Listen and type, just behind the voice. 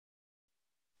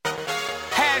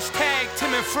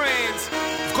and Friends.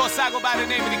 Of course, I go by the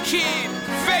name of the Kid,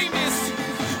 famous.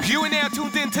 You are now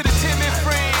tuned into the Tim and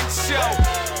Friends show.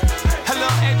 Hello,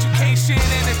 education,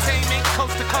 entertainment,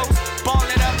 coast to coast. Ball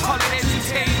it up, call it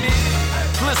entertainment.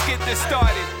 Let's get this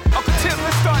started. Uncle Tim,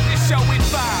 let's start this show in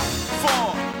 5,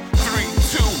 4, 3,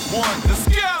 2, 1. Let's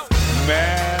go.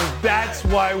 Man, that's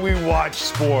why we watch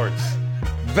sports.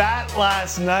 That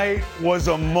last night was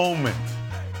a moment.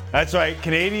 That's right,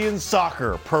 Canadian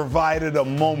soccer provided a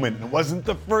moment. It wasn't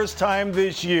the first time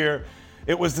this year,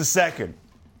 it was the second,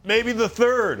 maybe the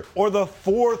third or the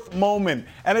fourth moment.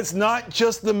 And it's not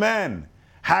just the men.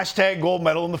 Hashtag gold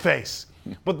medal in the face.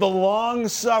 But the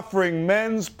long-suffering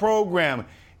men's program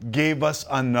gave us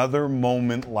another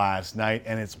moment last night,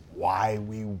 and it's why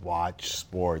we watch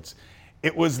sports.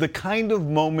 It was the kind of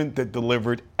moment that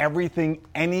delivered everything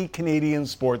any Canadian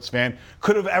sports fan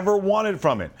could have ever wanted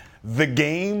from it. The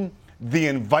game, the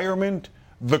environment,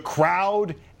 the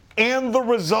crowd, and the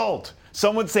result.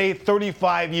 Some would say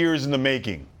 35 years in the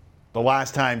making, the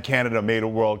last time Canada made a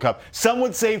World Cup. Some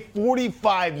would say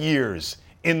 45 years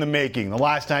in the making, the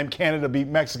last time Canada beat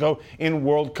Mexico in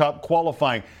World Cup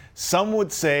qualifying. Some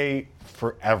would say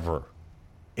forever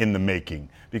in the making,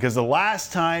 because the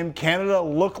last time Canada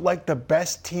looked like the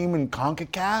best team in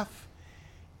CONCACAF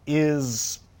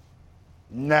is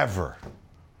never.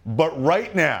 But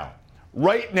right now,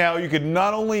 you could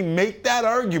not only make that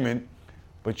argument,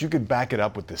 but you could back it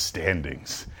up with the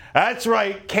standings. That's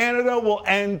right, Canada will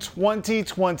end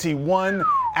 2021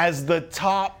 as the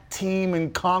top team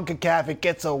in CONCACAF. It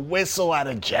gets a whistle out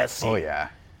of Jesse. Oh, yeah.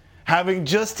 Having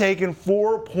just taken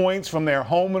 4 points from their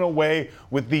home and away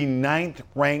with the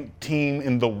 9th-ranked team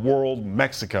in the world,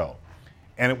 Mexico.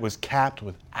 And it was capped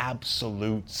with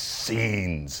absolute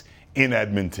scenes in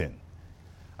Edmonton.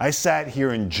 I sat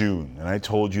here in June and I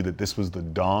told you that this was the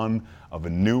dawn of a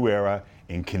new era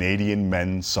in Canadian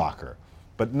men's soccer.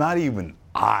 But not even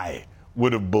I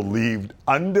would have believed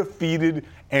undefeated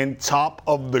and top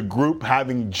of the group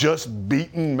having just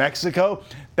beaten Mexico.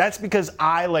 That's because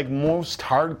I, like most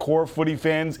hardcore footy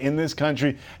fans in this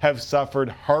country, have suffered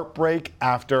heartbreak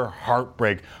after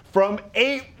heartbreak. From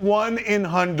 8-1 in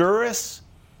Honduras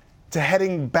to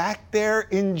heading back there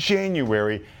in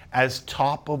January as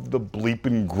top of the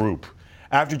bleeping group.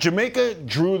 After Jamaica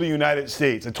drew the United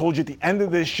States, I told you at the end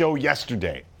of this show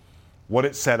yesterday what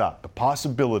it set up, the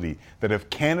possibility that if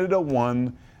Canada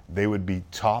won, they would be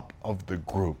top of the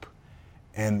group.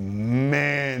 And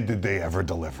man, did they ever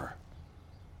deliver.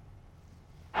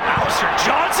 Alistair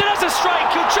Johnson has a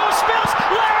strike. Joe spills.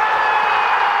 Oh,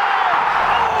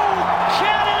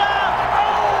 Canada!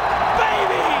 Oh,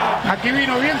 baby! Aquí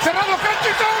vino bien cerrado,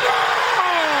 Cachito.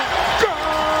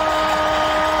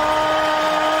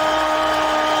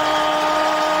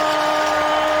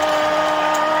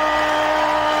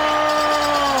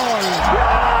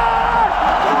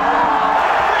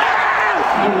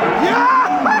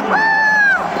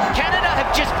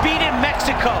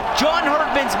 John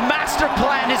Herdman's master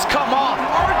plan has come off.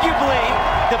 Arguably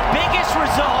the biggest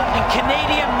result in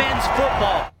Canadian men's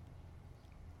football.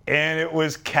 And it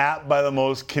was capped by the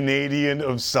most Canadian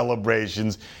of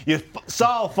celebrations. You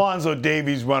saw Alphonso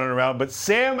Davies running around, but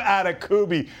Sam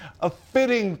Adekubi, a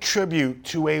fitting tribute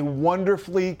to a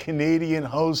wonderfully Canadian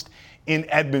host in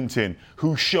Edmonton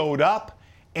who showed up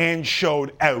and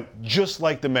showed out, just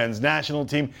like the men's national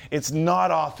team. It's not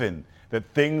often that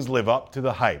things live up to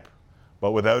the hype.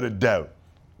 But without a doubt,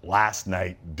 last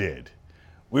night did.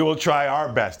 We will try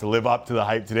our best to live up to the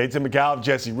hype today. Tim McAuliffe,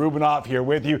 Jesse Rubinoff here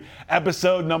with you.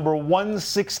 Episode number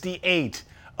 168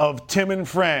 of Tim and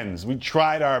Friends. We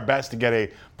tried our best to get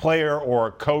a player or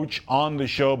a coach on the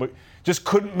show, but just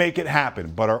couldn't make it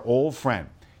happen. But our old friend,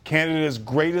 Canada's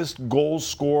greatest goal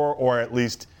scorer, or at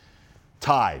least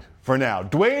tied for now,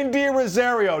 Dwayne De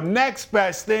Rosario, next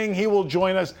best thing, he will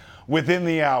join us within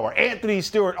the hour. Anthony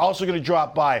Stewart also going to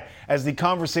drop by as the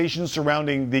conversation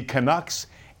surrounding the Canucks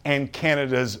and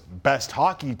Canada's best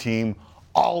hockey team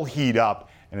all heat up.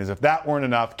 And as if that weren't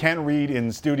enough, Ken Reid in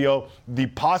studio, the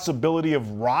possibility of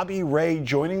Robbie Ray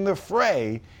joining the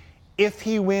fray if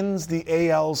he wins the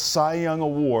AL Cy Young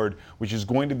Award, which is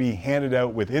going to be handed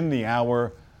out within the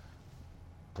hour.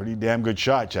 Pretty damn good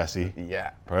shot, Jesse.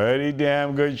 Yeah. Pretty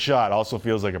damn good shot. Also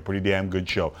feels like a pretty damn good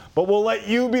show. But we'll let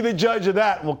you be the judge of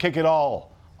that. We'll kick it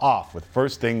all off with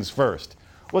first things first.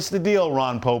 What's the deal,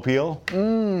 Ron Popeil?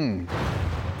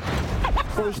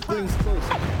 First things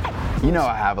first. You know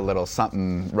I have a little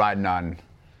something riding on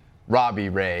Robbie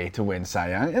Ray to win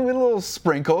Cy Young. It was a little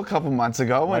sprinkle a couple months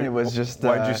ago when it was just...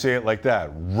 Why'd you say it like that?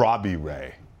 Robbie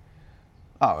Ray.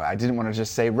 Oh, I didn't want to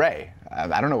just say Ray.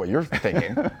 I don't know what you're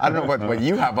thinking. I don't know what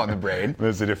you have on the brain.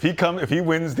 Listen, if he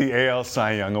wins the AL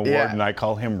Cy Young Award and I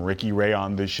call him Ricky Ray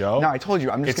on this show. No, I told you,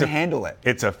 I'm just going to handle it.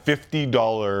 It's a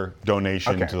 $50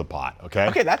 donation to the pot, okay?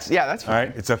 Okay, that's fine. All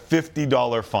right, it's a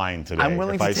 $50 fine today. I'm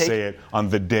willing if to I take, say it on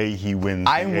the day he wins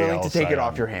I'm the willing AL to take Cy it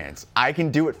off Young. your hands. I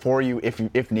can do it for you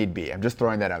if need be. I'm just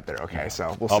throwing that out there, okay?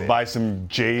 So we'll see. I'll buy some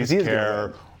Jay's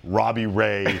Care Robbie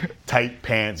Ray tight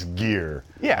pants gear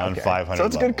on 500. So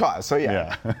it's a good cause. So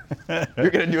yeah. You're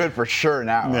going to do it for sure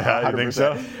now. Yeah, 100%. You think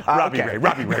so? Robbie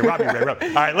Ray.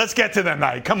 All right, let's get to the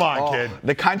night. Come on, kid.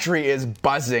 The country is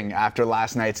buzzing after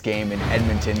last night's game in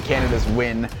Edmonton. Canada's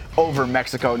win over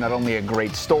Mexico, not only a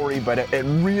great story, but it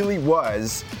really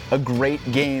was a great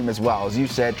game as well. As you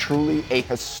said, truly a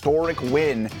historic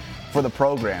win for the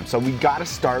program. So we got to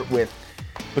start with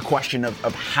the question of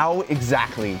how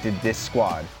exactly did this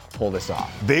squad pull this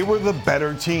off? They were the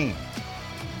better team.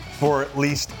 For at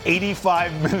least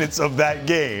 85 minutes of that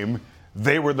game,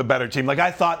 they were the better team. Like, I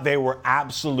thought they were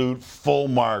absolute full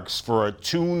marks for a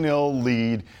 2-0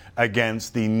 lead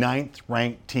against the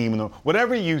 9th-ranked team.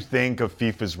 Whatever you think of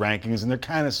FIFA's rankings, and they're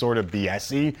kind of sort of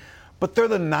BS-y, but they're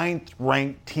the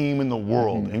 9th-ranked team in the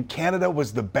world. And Canada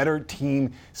was the better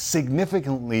team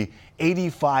significantly.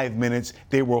 85 minutes.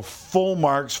 They were full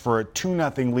marks for a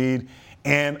 2-0 lead.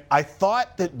 And I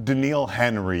thought that Daniil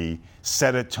Henry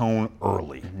set a tone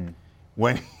early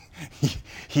when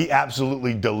he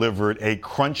absolutely delivered a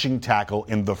crunching tackle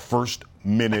in the first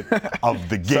minute of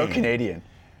the game. So Canadian.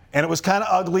 And it was kind of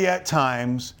ugly at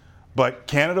times, but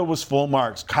Canada was full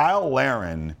marks. Kyle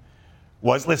Larin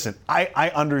was, listen,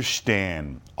 I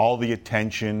understand all the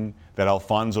attention that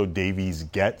Alphonso Davies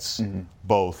gets,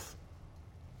 both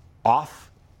off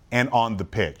and on the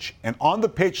pitch. And on the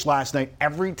pitch last night,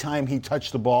 every time he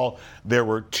touched the ball, there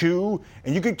were 2,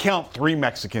 and you could count 3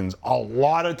 Mexicans a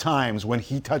lot of times when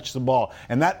he touched the ball.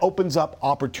 And that opens up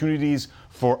opportunities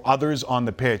for others on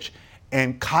the pitch.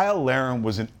 And Kyle Larin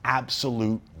was an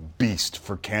absolute beast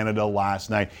for Canada last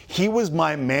night. He was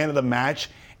my man of the match,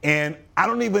 and I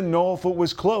don't even know if it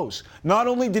was close. Not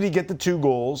only did he get the 2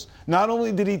 goals, not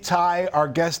only did he tie our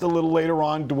guest a little later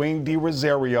on, Dwayne De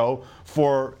Rosario,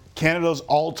 for Canada's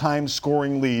all-time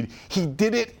scoring lead, he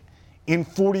did it in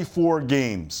 44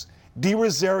 games. De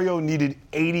Rosario needed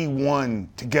 81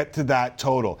 to get to that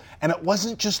total. And it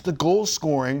wasn't just the goal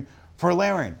scoring for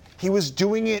Larin. He was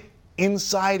doing it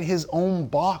inside his own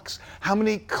box. How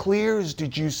many clears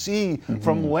did you see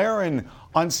from Larin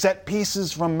on set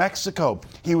pieces from Mexico?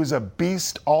 He was a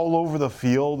beast all over the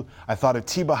field. I thought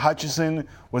Atiba Hutchinson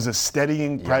was a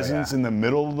steadying presence in the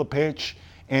middle of the pitch.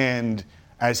 And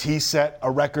as he set a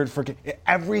record for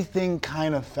everything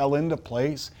kind of fell into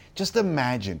place. Just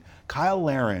imagine, Kyle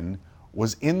Larin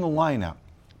was in the lineup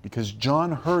because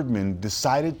John Herdman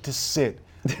decided to sit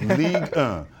Ligue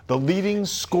 1, the leading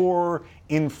scorer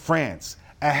in France,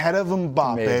 ahead of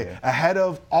Mbappe, ahead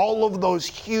of all of those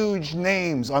huge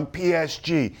names on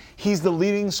PSG. He's the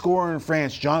leading scorer in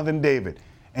France, Jonathan David,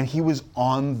 and he was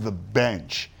on the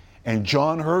bench. And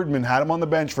John Herdman had him on the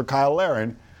bench for Kyle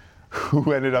Larin,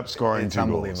 who ended up scoring 2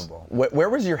 goals. It's unbelievable. Where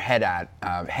was your head at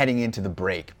heading into the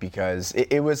break? Because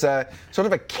it was a sort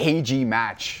of a cagey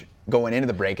match going into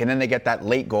the break, and then they get that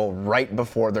late goal right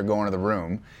before they're going to the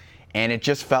room. And it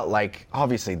just felt like,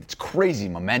 obviously, it's crazy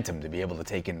momentum to be able to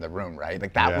take into the room, right?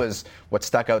 Like, that was what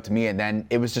stuck out to me. And then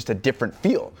it was just a different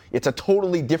feel. It's a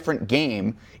totally different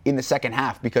game in the second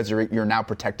half because you're now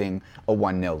protecting a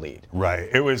 1-0 lead. Right.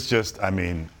 It was just, I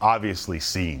mean, obviously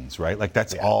scenes, right? Like,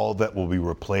 that's all that will be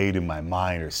replayed in my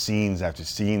mind, or scenes after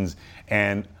scenes.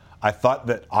 And I thought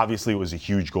that obviously it was a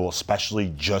huge goal,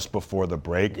 especially just before the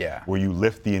break, where you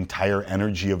lift the entire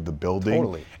energy of the building.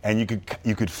 Totally. And you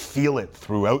could feel it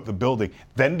throughout the building.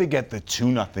 Then to get the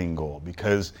 2-0 goal,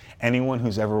 because anyone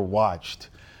who's ever watched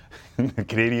the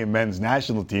Canadian men's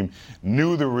national team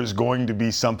knew there was going to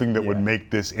be something that would make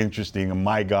this interesting. And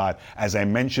my God, as I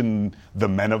mentioned, the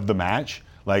men of the match,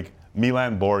 like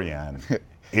Milan Borjan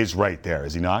is right there,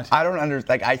 is he not?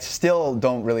 I still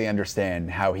don't really understand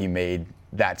how he made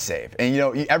that save. And, you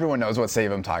know, everyone knows what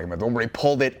save I'm talking about. The one where he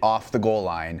pulled it off the goal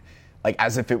line, like,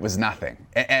 as if it was nothing.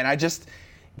 And I just,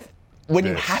 when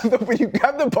you have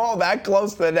the ball that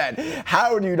close to the net,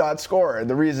 how do you not score?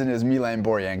 The reason is Milan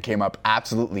Borjan came up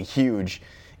absolutely huge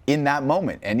in that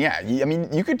moment. And I mean,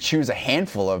 you could choose a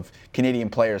handful of Canadian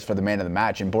players for the man of the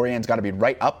match, and Borjan's got to be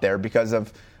right up there because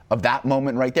of that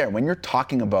moment right there. When you're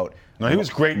talking about he was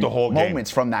great the whole game.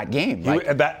 Moments from that game.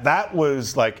 That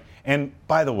was like, and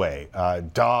by the way,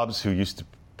 Dobbs, who used to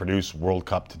produce World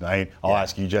Cup Tonight, I'll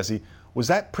ask you, Jesse, was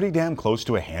that pretty damn close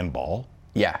to a handball?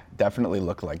 Yeah, definitely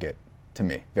looked like it. to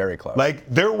me. Very close. Like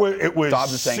it was.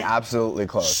 Dobbs is saying absolutely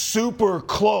close. Super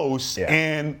close, Yeah.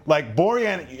 and like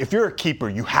Borjan, if you're a keeper,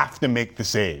 you have to make the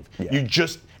save. Yeah.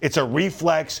 It's a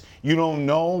reflex. You don't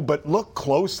know, but look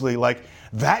closely. Like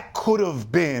that could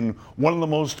have been one of the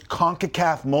most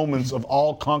CONCACAF moments of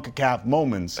all CONCACAF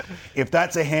moments. If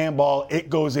that's a handball,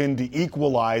 it goes in to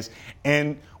equalize.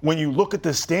 And when you look at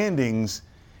the standings,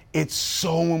 it's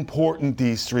so important,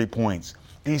 these 3 points.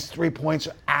 These 3 points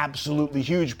are absolutely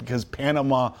huge because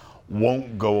Panama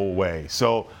won't go away.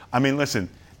 So, I mean, listen,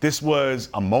 this was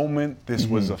a moment, this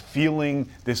was a feeling,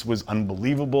 this was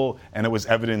unbelievable, and it was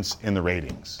evidence in the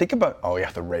ratings. Think about,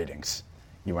 the ratings.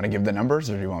 You want to give the numbers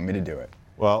or do you want me to do it?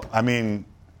 Well, I mean,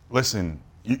 listen,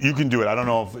 you can do it. I don't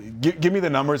know if give me the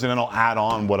numbers and then I'll add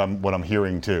on what I'm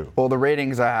hearing too. Well, the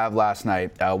ratings I have last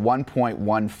night,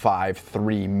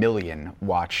 1.153 million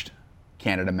watched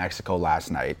Canada-Mexico last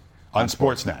night. On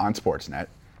Sportsnet. On Sportsnet.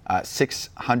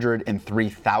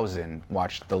 603,000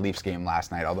 watched the Leafs game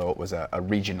last night, although it was a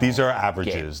regional These are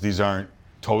averages. game. These aren't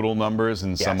total numbers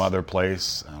in some Yes. other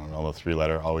place. I don't know, the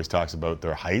three-letter always talks about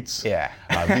their heights. Yeah.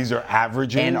 These are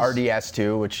averages. And RDS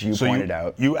too, which you pointed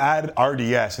out. You add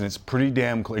RDS, and it's pretty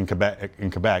damn in Quebec,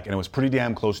 and it was pretty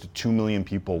damn close to 2 million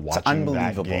people watching that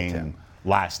unbelievable, game Tim.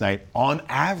 last night on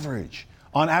average.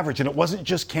 On average, and it wasn't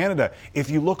just Canada. If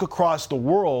you look across the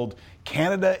world,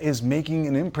 Canada is making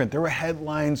an imprint. There were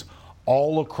headlines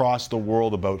all across the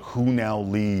world about who now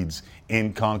leads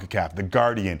in CONCACAF. The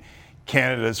Guardian,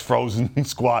 Canada's frozen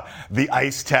squad. The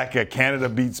Ice Teca, Canada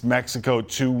beats Mexico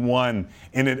 2-1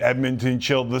 in an Edmonton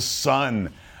chill. The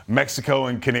Sun, Mexico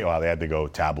and Canada. Well, they had to go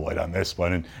tabloid on this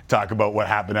one and talk about what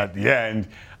happened at the end.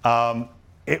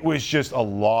 It was just a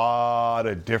lot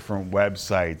of different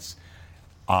websites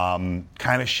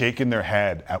kind of shaking their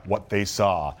head at what they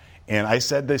saw. And I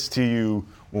said this to you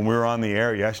when we were on the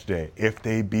air yesterday. If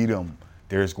they beat them,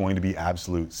 there's going to be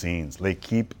absolute scenes.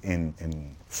 L'Équipe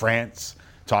in France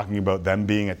talking about them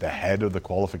being at the head of the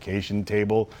qualification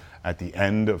table at the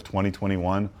end of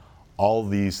 2021. All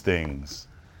these things,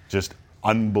 just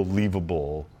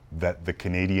unbelievable that the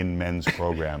Canadian men's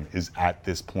program is at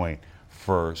this point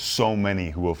for so many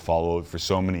who have followed for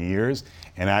so many years.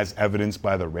 And as evidenced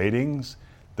by the ratings,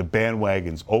 the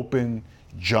bandwagon's open,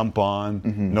 jump on,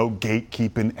 no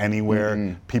gatekeeping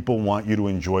anywhere. People want you to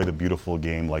enjoy the beautiful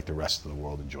game like the rest of the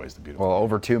world enjoys the beautiful Well,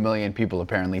 over 2 million people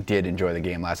apparently did enjoy the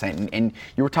game last night. And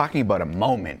you were talking about a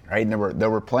moment, right? And there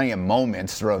were plenty of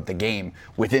moments throughout the game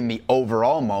within the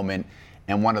overall moment.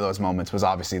 And one of those moments was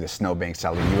obviously the Snowbank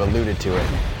celebration. You alluded to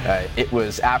it. It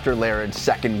was after Laird's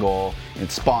second goal.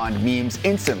 It spawned memes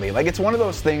instantly. Like, it's one of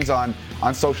those things on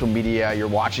social media. You're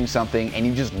watching something and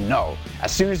you just know,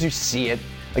 as soon as you see it,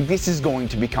 like, this is going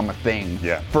to become a thing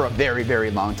for a very,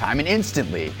 very long time. And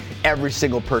instantly, every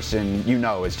single person you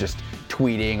know is just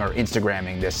tweeting or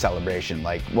Instagramming this celebration.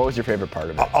 Like, what was your favorite part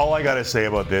of it? All I got to say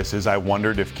about this is I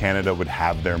wondered if Canada would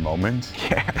have their moment.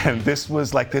 Yeah. And this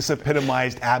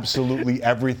epitomized absolutely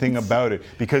everything about it.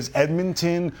 Because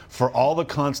Edmonton, for all the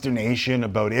consternation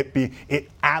about it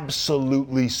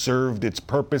absolutely served its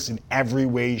purpose in every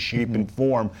way, shape, and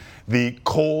form. The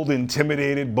cold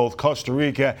intimidated both Costa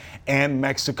Rica and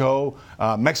Mexico.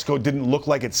 Mexico didn't look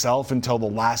like itself until the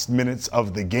last minutes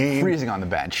of the game. Freezing on the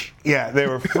bench. Yeah, they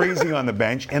were freezing on the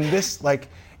bench. And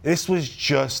this was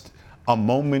just a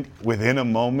moment within a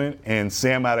moment. And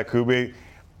Sam Adekugbe,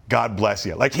 God bless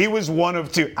you. Like, he was one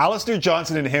of two. Alistair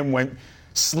Johnston and him went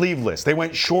sleeveless. They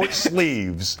went short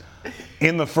sleeves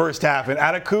in the first half. And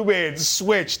Adekugbe had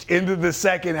switched into the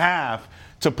second half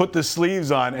to put the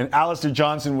sleeves on, and Alistair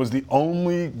Johnston was the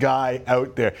only guy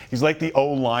out there. He's like the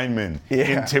O-lineman,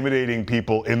 intimidating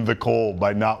people in the cold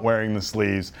by not wearing the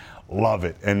sleeves. Love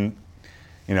it. And,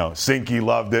 Sinky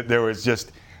loved it. There was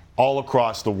just all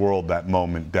across the world that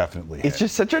moment definitely hit. It's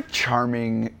just such a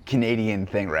charming Canadian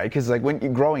thing, right? Because, like, when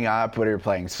you're growing up, whether you're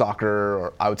playing soccer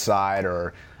or outside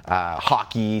or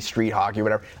hockey, street hockey,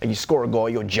 whatever, like, you score a goal,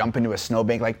 you'll jump into a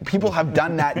snowbank. Like, people have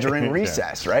done that during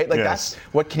recess, right? Like, that's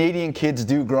what Canadian kids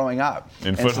do growing up.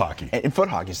 In foot hockey. In foot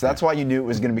hockey. So that's why you knew it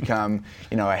was going to become,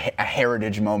 a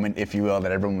heritage moment, if you will,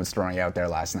 that everyone was throwing out there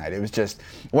last night. It was just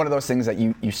one of those things that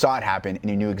you saw it happen and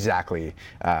you knew exactly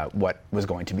what was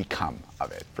going to become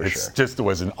of it, for sure. It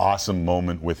was an awesome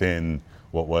moment within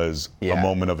what was a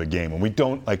moment of a game. And we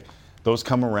don't, those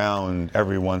come around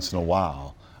every once in a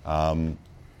while.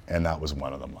 And that was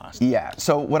one of them last night. Yeah.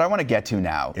 So what I want to get to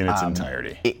now, in its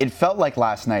entirety, it felt like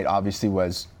last night obviously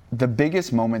was the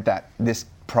biggest moment that this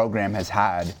program has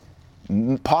had,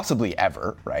 possibly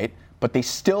ever, right? But they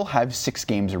still have 6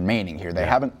 games remaining here. They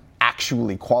haven't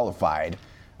actually qualified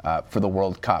for the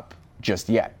World Cup just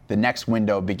yet. The next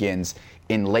window begins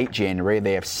in late January.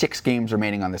 They have 6 games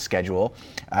remaining on the schedule.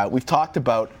 We've talked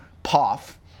about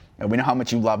POF. We know how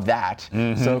much you love that.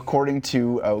 So according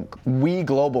to We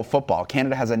Global Football,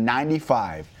 Canada has a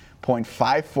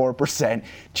 95.54%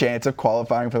 chance of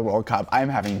qualifying for the World Cup. I'm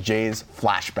having Jay's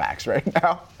flashbacks right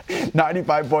now.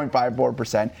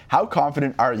 95.54%. How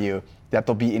confident are you that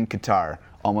they'll be in Qatar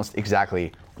almost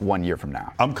exactly 1 year from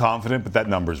now? I'm confident, but that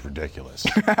number's ridiculous.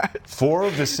 4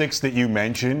 of the 6 that you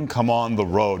mentioned come on the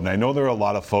road. And I know there are a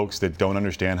lot of folks that don't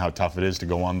understand how tough it is to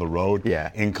go on the road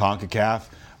in CONCACAF.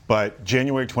 But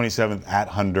January 27th at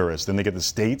Honduras. Then they get the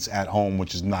States at home,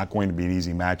 which is not going to be an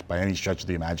easy match by any stretch of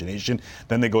the imagination.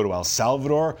 Then they go to El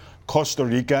Salvador, Costa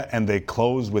Rica, and they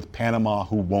close with Panama,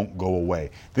 who won't go away.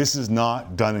 This is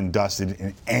not done and dusted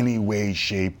in any way,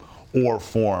 shape, or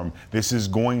form. This is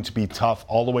going to be tough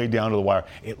all the way down to the wire.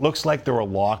 It looks like they're a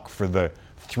lock for the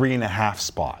 3.5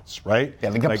 spots, right?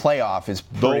 Yeah, like the playoff is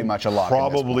pretty much a lock.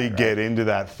 Probably get into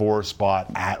that 4 spot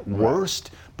at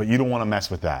worst, but you don't want to mess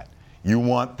with that. You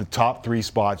want the top 3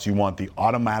 spots. You want the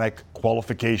automatic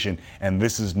qualification, and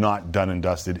this is not done and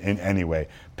dusted in any way.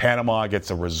 Panama gets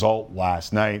a result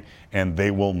last night, and they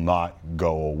will not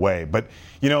go away. But,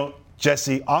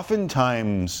 Jesse,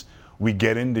 oftentimes we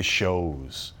get into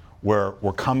shows where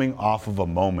we're coming off of a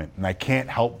moment, and I can't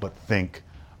help but think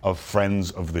of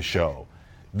friends of the show.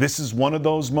 This is one of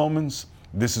those moments.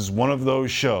 This is one of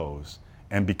those shows,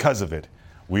 and because of it,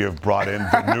 we have brought in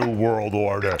the New World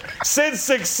Order. Sid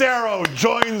Seixeiro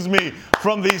joins me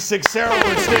from the Seixeiro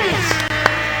Estates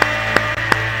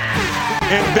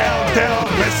in downtown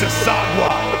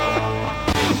Mississauga.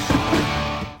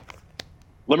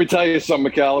 Let me tell you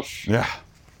something, McAuliffe. Yeah.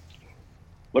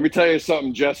 Let me tell you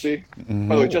something, Jesse.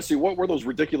 By the way, Jesse, what were those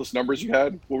ridiculous numbers you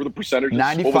had? What were the percentages?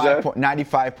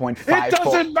 95.54. It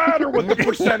doesn't matter what the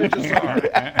percentages are.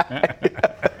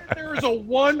 There's a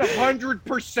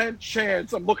 100%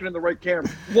 chance. I'm looking in the right camera.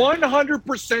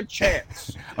 100%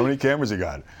 chance. How many cameras you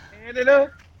got?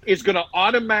 Canada is going to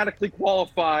automatically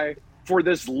qualify for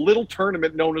this little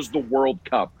tournament known as the World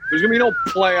Cup. There's going to be no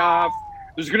playoff.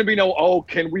 There's going to be no,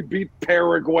 can we beat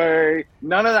Paraguay?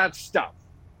 None of that stuff.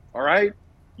 All right?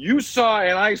 You saw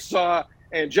and I saw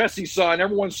and Jesse saw and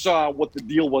everyone saw what the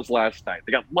deal was last night.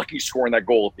 They got lucky scoring that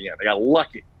goal at the end. They got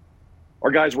lucky. Our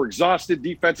guys were exhausted,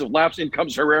 defensive lapse. In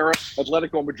comes Herrera,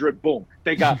 Atletico Madrid, boom.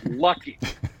 They got lucky.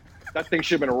 That thing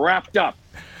should have been wrapped up.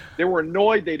 They were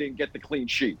annoyed they didn't get the clean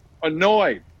sheet.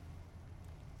 Annoyed.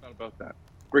 Not about that.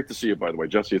 Great to see you, by the way,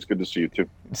 Jesse. It's good to see you, too.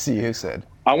 See you, Sid.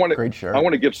 Great shirt. I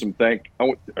want to give some right?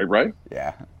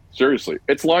 Yeah. Seriously.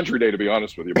 It's laundry day, to be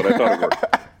honest with you, but I thought it worked.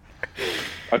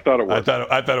 I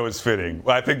thought it was fitting.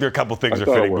 Well, I think there are a couple things are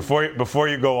fitting. Before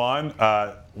you go on,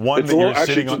 one it's that you're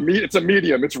sitting on. It's a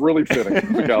medium. It's really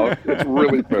fitting, Miguel. It's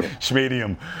really fitting.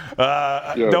 Schmedium.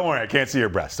 Don't worry, I can't see your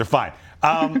breasts. They're fine.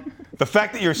 The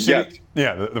fact that you're sitting.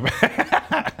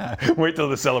 Wait till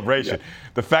the celebration. Yeah.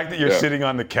 The fact that you're sitting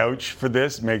on the couch for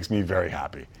this makes me very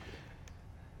happy.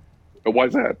 Why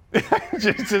is that?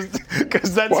 Just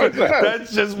because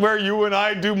that's just where you and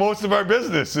I do most of our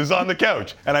business is on the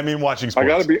couch, and I mean watching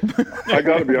sports. I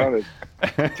gotta be honest.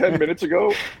 10 minutes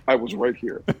ago, I was right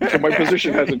here, so my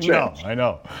position hasn't changed. No, I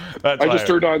know. I just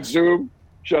turned on Zoom.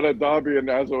 Shout out Dobby and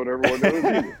Nazo and everyone.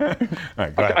 All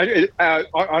right, go ahead.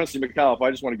 Honestly, McAuliffe,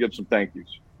 I just want to give some thank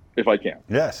yous, if I can.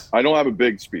 Yes. I don't have a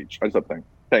big speech. I just have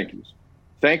thank yous.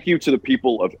 Thank you to the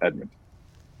people of Edmonton.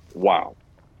 Wow.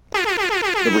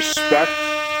 The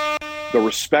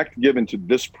respect given to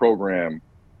this program.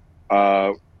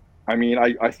 I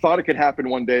thought it could happen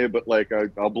one day, but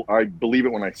I believe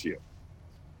it when I see it,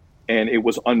 and it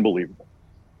was unbelievable.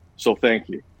 So thank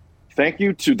you. Thank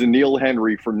you to Daniil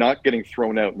Henry for not getting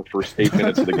thrown out in the first 8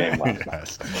 minutes of the game last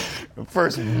night. The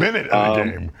first minute of the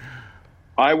game.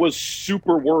 I was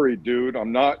super worried, dude.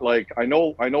 I'm not I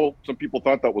know some people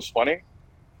thought that was funny.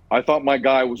 I thought my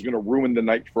guy was going to ruin the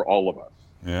night for all of us.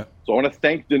 Yeah. So I want to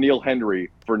thank Daniil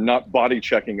Henry for not body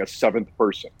checking a 7th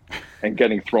person and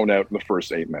getting thrown out in the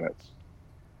first 8 minutes.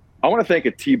 I want to thank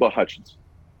Atiba Hutchinson.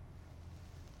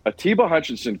 Atiba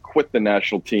Hutchinson quit the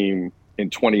national team in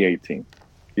 2018.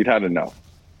 He'd had enough.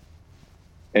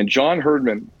 And John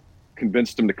Herdman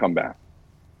convinced him to come back.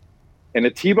 And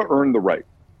Atiba earned the right.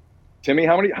 Timmy,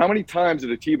 how many times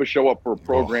did Atiba show up for a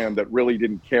program that really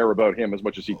didn't care about him as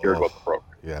much as he cared about the program?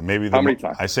 Yeah, maybe. How many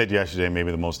times? I said yesterday, maybe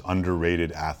the most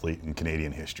underrated athlete in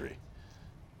Canadian history.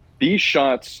 These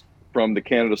shots from the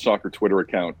Canada Soccer Twitter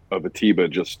account of Atiba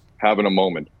just having a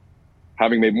moment,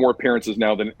 having made more appearances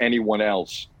now than anyone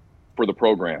else for the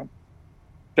program.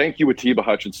 Thank you, Atiba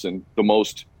Hutchinson, the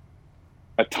most,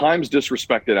 at times,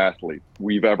 disrespected athlete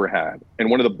we've ever had,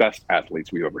 and one of the best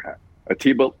athletes we've ever had.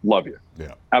 Atiba, love you.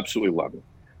 Yeah. Absolutely love you.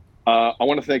 I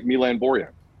want to thank Milan Borjan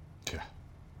Yeah.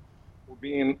 for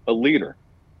being a leader.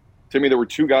 Timmy, there were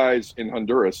two guys in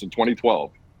Honduras in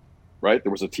 2012, right?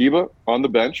 There was Atiba on the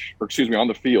bench, on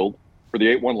the field for the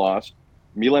 8-1 loss.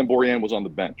 Milan Borjan was on the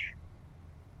bench.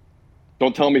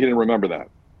 Don't tell me he didn't remember that.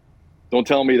 Don't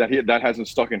tell me that that hasn't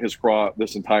stuck in his craw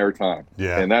this entire time.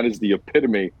 Yeah. And that is the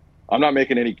epitome. I'm not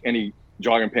making any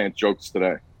jogging pants jokes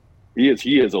today. He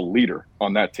is a leader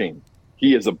on that team.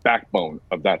 He is a backbone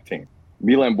of that team.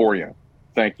 Milan Borjan,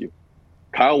 thank you.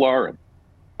 Kyle Larin,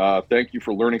 thank you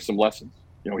for learning some lessons.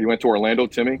 You know, he went to Orlando,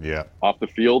 Timmy, off the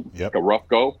field, Yep. a rough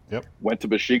go, Yep. went to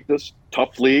Besiktas,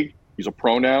 tough league. He's a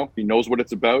pro now. He knows what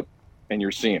it's about, and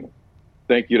you're seeing it.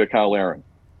 Thank you to Kyle Larin.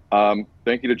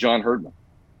 Thank you to John Herdman.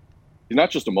 He's not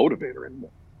just a motivator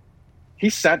anymore. He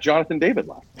sat Jonathan David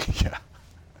last night.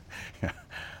 Yeah.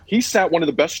 He sat one of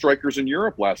the best strikers in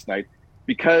Europe last night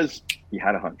because he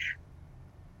had a hunch.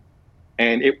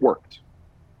 And it worked.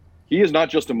 He is not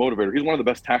just a motivator. He's one of the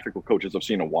best tactical coaches I've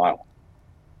seen in a while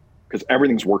because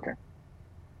everything's working.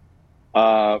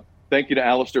 Thank you to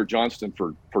Alistair Johnston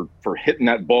for hitting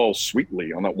that ball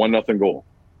sweetly on that 1-0 goal.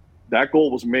 That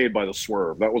goal was made by the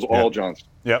swerve. That was all Johnston.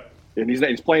 Yep. And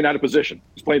he's playing out of position.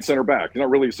 He's playing center back. He's not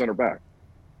really a center back.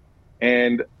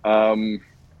 And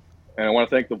I want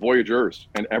to thank the Voyageurs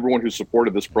and everyone who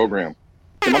supported this program.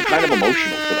 And I'm kind of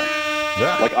emotional today.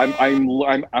 Yeah.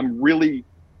 Like I'm really.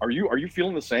 Are you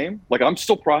feeling the same? Like I'm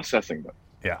still processing that.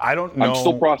 Yeah. I don't know. I'm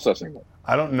still processing that.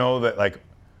 I don't know that, like,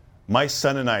 my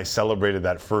son and I celebrated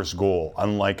that first goal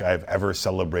unlike I've ever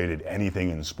celebrated anything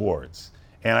in sports.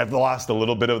 And I've lost a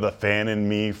little bit of the fan in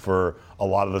me for a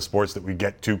lot of the sports that we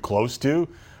get too close to.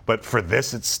 But for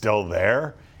this, it's still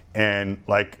there. And,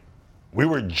 like, we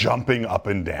were jumping up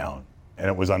and down. And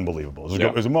it was unbelievable.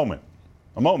 It was a moment.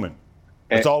 A moment.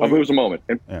 That's all. It was a moment.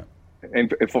 Yeah.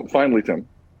 And finally, Tim,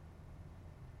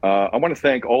 I want to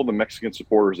thank all the Mexican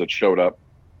supporters that showed up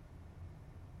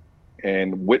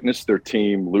and witnessed their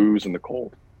team lose in the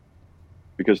cold.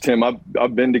 Because, Tim,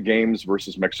 I've been to games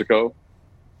versus Mexico.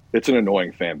 It's an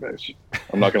annoying fan base.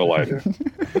 I'm not going to lie to you.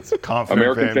 It's a confident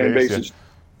American fan base yeah. is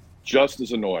just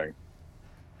as annoying.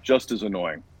 Just as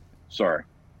annoying. Sorry.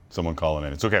 Someone calling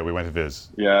in. It's okay. We went to Viz.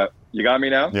 Yeah. You got me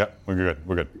now? Yeah, we're good.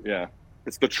 We're good. Yeah.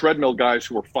 It's the treadmill guys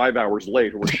who are 5 hours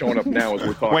late who are showing up now as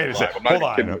we're talking. Wait a second. I'm not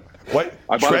Hold even on. kidding. What?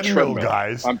 I bought a Treadmill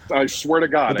guys? I swear to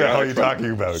God. What the hell are you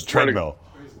talking about? Treadmill.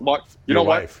 You know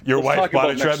what? Your Let's wife talk bought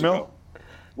a about treadmill? Mexico.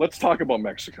 Let's talk about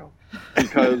Mexico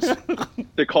because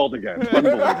they called again.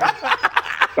 Unbelievable.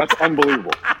 That's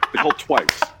unbelievable. They called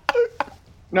twice.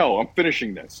 No, I'm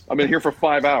finishing this. I've been here for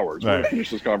 5 hours. We're going to finish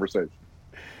this conversation.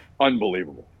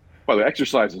 Unbelievable. By the way,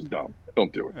 exercise is dumb.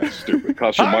 Don't do it. It's stupid. It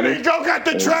costs you money. Honey, go get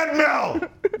the treadmill!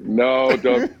 No,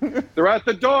 don't. They're at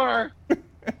the door. Looking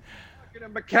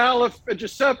at McAuliffe and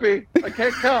Giuseppe. I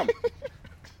can't come.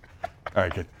 All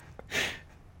right, good.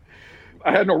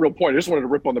 I had no real point. I just wanted to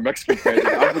rip on the Mexican fans.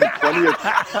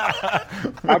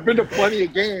 I've been to plenty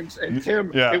of games, and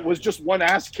Tim, it was just one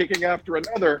ass kicking after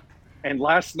another. And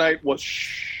last night was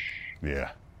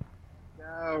Yeah.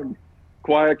 down.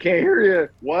 Quiet, can't hear you.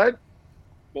 What?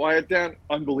 Quiet down.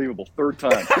 Unbelievable. Third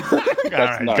time.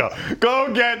 That's nuts.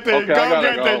 Go get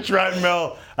the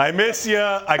treadmill. I miss you.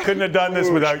 I couldn't have done this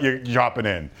without you dropping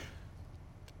in.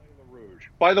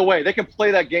 By the way, they can play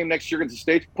that game next year against the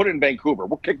States. Put it in Vancouver.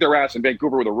 We'll kick their ass in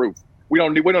Vancouver with a roof. We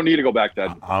don't need to go back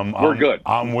to that. We're good.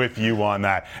 I'm with you on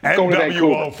that. Go to NWO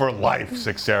Vancouver. for life,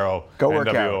 Sixero. Go work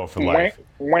NWO out. for life.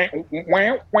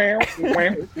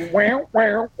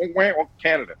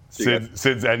 Canada.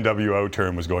 Sid's NWO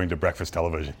term was going to breakfast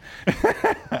television.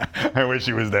 I wish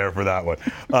he was there for that one.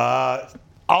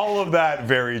 All of that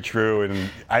very true, and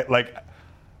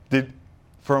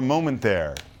for a moment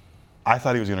there, I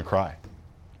thought he was going to cry.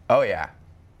 Oh, yeah.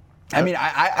 I mean,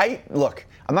 I look,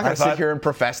 I'm not going to sit here and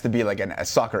profess to be like a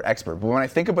soccer expert, but when I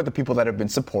think about the people that have been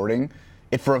supporting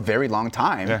it for a very long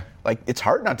time, like, it's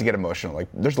hard not to get emotional. Like,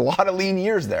 there's a lot of lean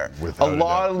years there. Without a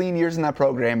lot of lean years in that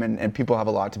program, and people have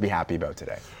a lot to be happy about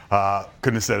today.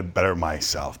 Couldn't have said it better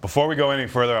myself. Before we go any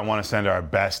further, I want to send our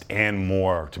best and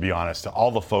more, to be honest, to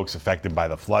all the folks affected by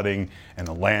the flooding and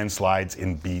the landslides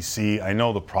in BC. I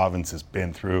know the province has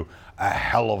been through a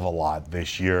hell of a lot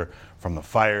this year, from the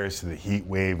fires to the heat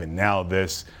wave and now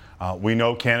this. We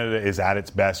know Canada is at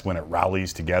its best when it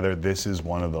rallies together. This is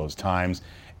one of those times.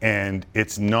 And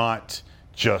it's not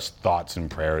just thoughts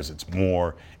and prayers. It's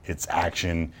more, it's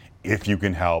action. If you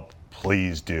can help,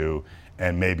 please do.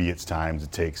 And maybe it's time to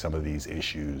take some of these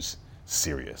issues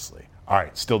seriously. All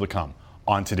right, still to come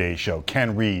on today's show.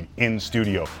 Ken Reed in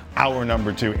studio. Hour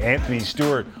number 2. Anthony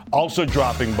Stewart also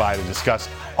dropping by to discuss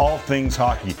all things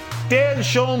hockey. Dan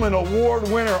Shulman, award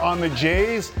winner on the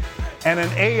Jays, and an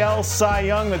AL Cy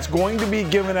Young that's going to be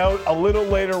given out a little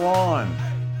later on.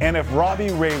 And if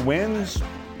Robbie Ray wins,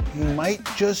 he might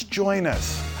just join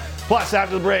us. Plus,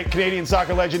 after the break, Canadian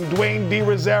soccer legend Dwayne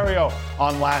DiRosario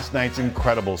on last night's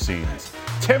incredible scenes.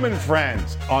 Tim and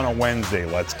Friends on a Wednesday.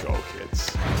 Let's go,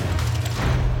 kids.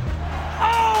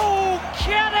 Oh,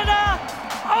 Canada!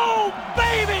 Oh,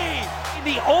 baby!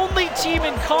 The only team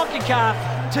in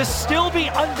CONCACAF to still be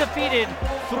undefeated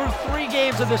through 3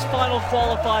 games of this final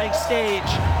qualifying stage.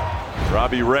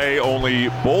 Robbie Ray only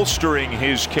bolstering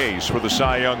his case for the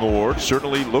Cy Young Award.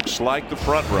 Certainly looks like the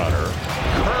front runner.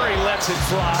 Curry lets it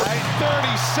fly.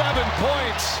 37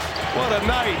 points. What a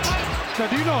night. Now,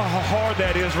 do you know how hard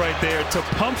that is right there to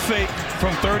pump fake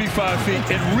from 35 feet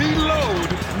and reload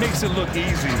makes it look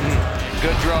easy.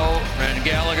 Goodrow and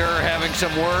Gallagher having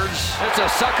some words. It's a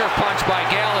sucker punch by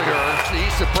Gallagher. He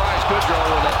surprised Goodrow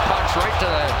with a punch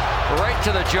right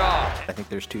to the jaw. I think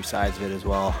there's 2 sides of it as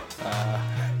well.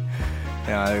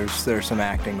 There's some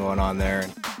acting going on there.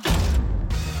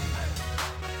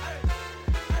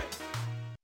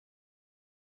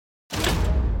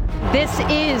 This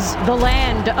is the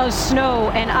land of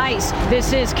snow and ice.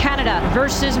 This is Canada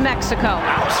versus Mexico.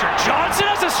 Alistair Johnson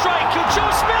has a strike. Joe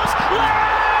Smills.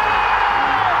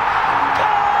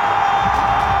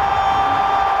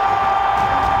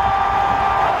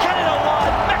 Canada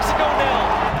 1, Mexico 0.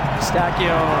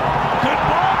 Stacchio. Good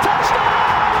ball. Touchdown!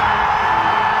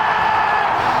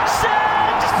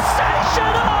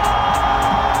 Sensational!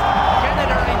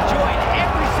 Canada enjoyed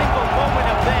every single moment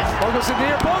of this. Burgos in the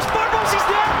near post. Burgos, he's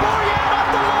there. Bourrier off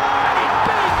the line.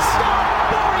 Big stop.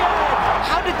 Bourrier.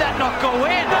 How did that not go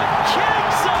in? The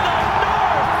Kings of the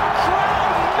North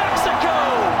crown Mexico.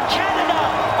 Canada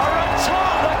are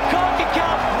atop the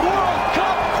CONCACAF World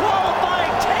Cup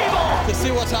qualifying table. To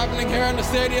see what's happening here in the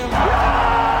stadium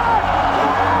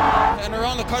and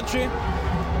around the country,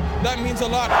 that means a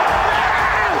lot.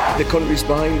 The country's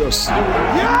behind us.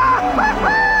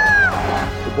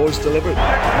 The boys delivered.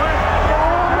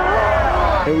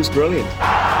 It was brilliant.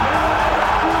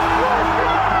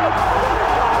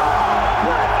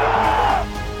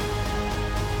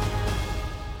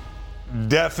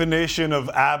 Definition of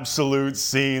absolute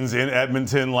scenes in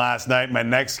Edmonton last night. My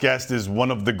next guest is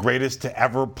one of the greatest to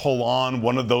ever pull on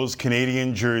one of those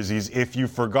Canadian jerseys. If you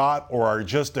forgot or are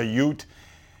just a Ute,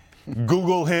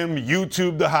 Google him,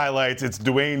 YouTube the highlights. It's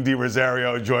Dwayne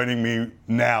DiRosario joining me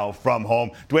now from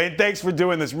home. Dwayne, thanks for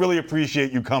doing this. Really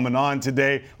appreciate you coming on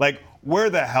today.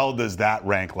 Where the hell does that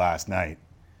rank last night?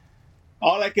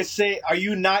 All I can say, are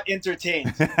you not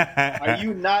entertained? Are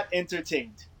you not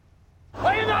entertained?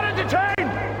 Are you not entertained?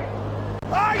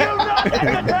 Are you not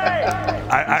entertained?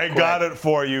 I got it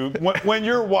for you. When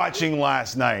you're watching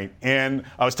last night, and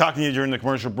I was talking to you during the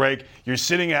commercial break, you're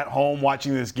sitting at home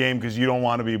watching this game because you don't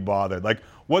want to be bothered.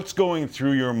 What's going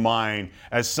through your mind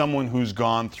as someone who's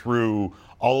gone through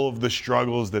all of the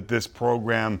struggles that this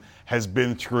program has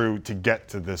been through to get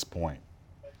to this point?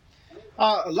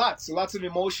 Lots of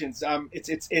emotions.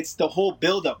 It's the whole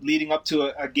buildup leading up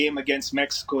to a game against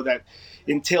Mexico that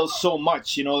entails so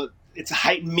much. It's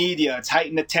heightened media, it's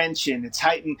heightened attention,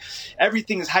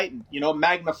 everything is heightened,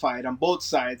 magnified on both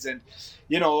sides. And,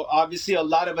 obviously a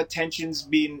lot of attention's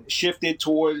being shifted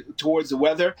towards the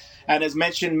weather. And as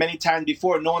mentioned many times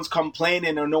before, no one's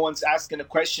complaining or no one's asking a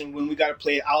question when we got to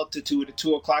play at altitude at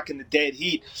 2 o'clock in the dead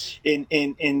heat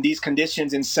in these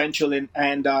conditions in Central and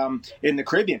in the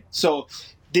Caribbean. So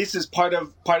this is part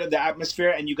of the atmosphere,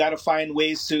 and you got to find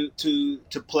ways to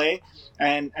play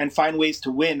and find ways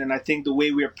to win. And I think the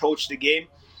way we approached the game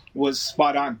was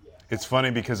spot on. It's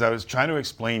funny because I was trying to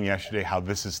explain yesterday how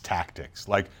this is tactics.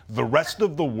 The rest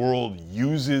of the world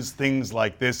uses things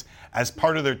like this as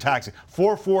part of their tactics.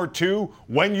 4-4-2,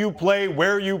 when you play,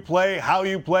 where you play, how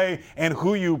you play, and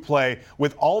who you play.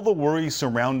 With all the worry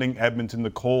surrounding Edmonton,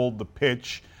 the cold, the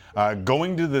pitch,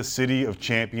 going to the City of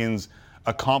Champions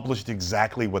accomplished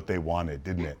exactly what they wanted,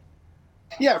 didn't it?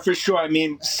 Yeah, for sure. I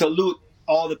mean, salute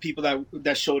all the people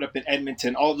that showed up in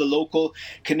Edmonton, all the local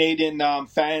Canadian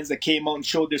fans that came out and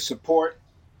showed their support.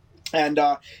 And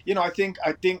I think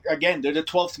again, they're the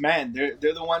 12th man.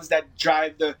 They're the ones that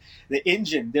drive the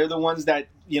engine. They're the ones that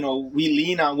we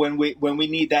lean on when we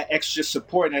need that extra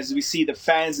support. And as we see the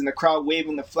fans in the crowd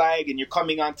waving the flag, and you're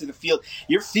coming onto the field,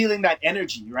 you're feeling that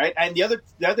energy, right? And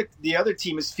the other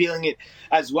team is feeling it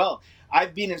as well.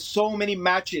 I've been in so many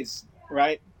matches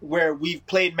right, where we've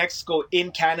played Mexico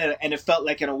in Canada and it felt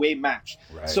like an away match.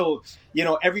 Right. So,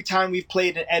 every time we've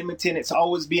played in Edmonton, it's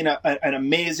always been an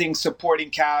amazing supporting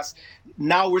cast.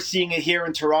 Now we're seeing it here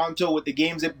in Toronto with the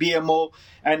games at BMO,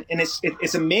 and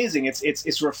it's amazing.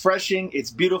 It's refreshing. It's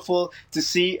beautiful to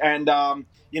see, and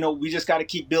we just got to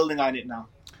keep building on it now.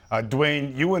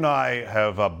 Dwayne, you and I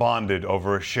have bonded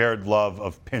over a shared love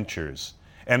of pinchers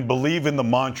and believe in the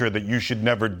mantra that you should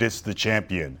never diss the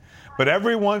champion. But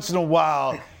every once in a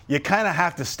while, you kind of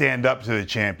have to stand up to the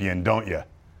champion, don't you?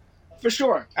 For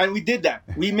sure. And we did that.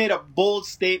 We made a bold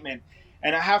statement.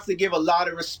 And I have to give a lot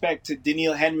of respect to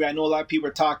Daniil Henry. I know a lot of people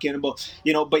are talking about,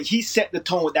 but he set the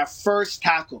tone with that first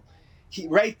tackle.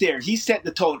 Right there, he set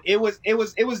the tone. It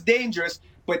was dangerous,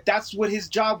 but that's what his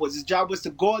job was. His job was to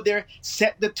go out there,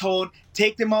 set the tone,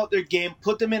 take them out their game,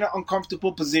 put them in an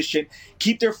uncomfortable position,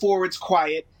 keep their forwards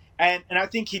quiet. And I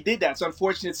think he did that. It's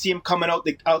unfortunate to see him coming out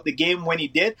the game when he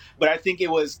did, but I think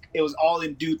it was all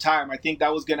in due time. I think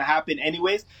that was going to happen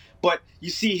anyways. But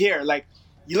you see here, like,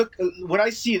 you look, when I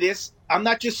see this, I'm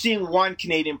not just seeing one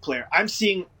Canadian player. I'm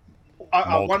seeing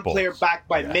one player backed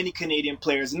by many Canadian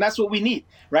players, and that's what we need,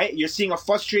 right? You're seeing a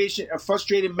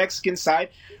frustrated Mexican side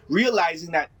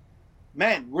realizing that,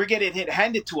 man, we're getting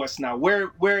handed to us now.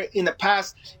 Where in the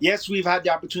past, yes, we've had the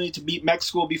opportunity to beat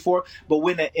Mexico before, but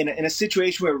when in a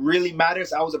situation where it really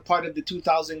matters, I was a part of the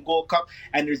 2000 Gold Cup,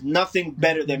 and there's nothing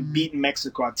better than beating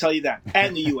Mexico. I'll tell you that,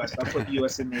 and the U.S. I'll put the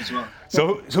U.S. in there as well.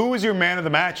 So who was your man of the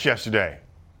match yesterday?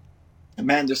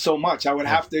 Man, there's so much. I would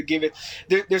have to give it.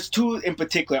 There's two in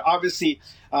particular. Obviously,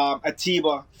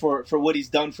 Atiba for what he's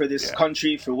done for this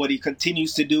country, for what he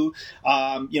continues to do.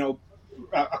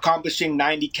 Accomplishing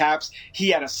 90 caps. He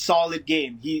had a solid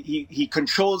game. He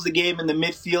controls the game in the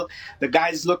midfield. The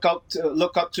guys look up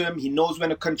to him. He knows when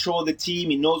to control the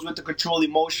team. He knows when to control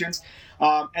emotions.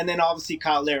 And then obviously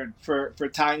Kyle Larin for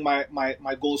tying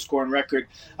my goal scoring record.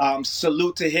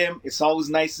 Salute to him. It's always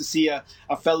nice to see a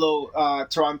fellow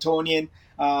Torontonian,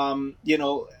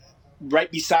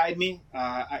 right beside me.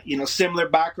 Similar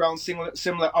background,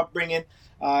 similar upbringing,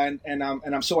 and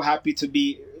I'm so happy to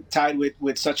be tied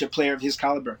with such a player of his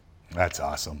caliber. That's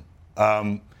awesome.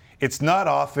 It's not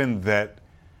often that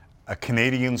a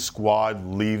Canadian squad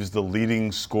leaves the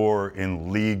leading scorer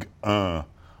in Ligue 1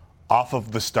 off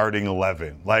of the starting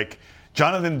 11. Like,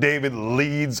 Jonathan David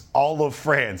leads all of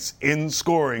France in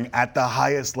scoring at the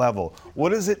highest level.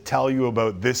 What does it tell you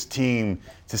about this team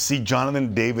to see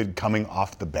Jonathan David coming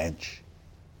off the bench?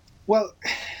 Well,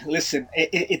 listen,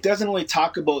 it doesn't really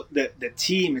talk about the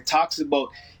team. It talks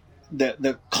about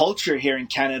the culture here in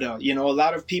Canada. A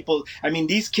lot of people,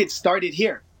 these kids started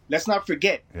here. Let's not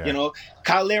forget,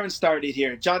 Kyle Larin started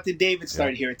here. Jonathan David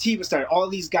started here. Atiba started. All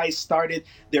these guys started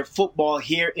their football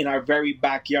here in our very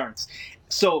backyards.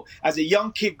 So as a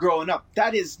young kid growing up,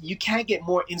 you can't get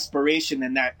more inspiration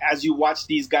than that as you watch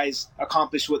these guys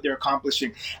accomplish what they're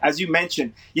accomplishing. As you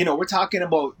mentioned, we're talking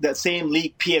about the same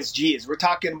league PSG is. We're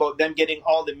talking about them getting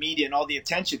all the media and all the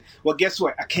attention. Well, guess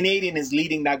what? A Canadian is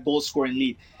leading that goal-scoring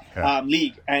league.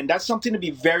 And that's something to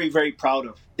be very, very proud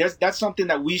of. That's something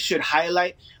that we should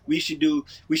highlight. We should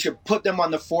put them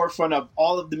on the forefront of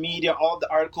all of the media, all of the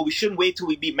article. We shouldn't wait till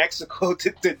we beat Mexico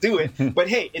to do it. But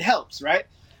hey, it helps, right?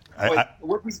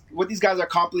 What these guys are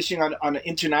accomplishing on an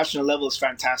international level is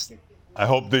fantastic. I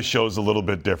hope this show's a little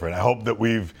bit different. I hope that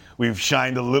we've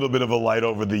shined a little bit of a light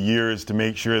over the years to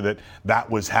make sure that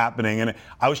was happening. And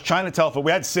I was trying to tell,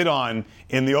 we had Sid on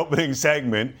in the opening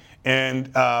segment, and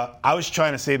I was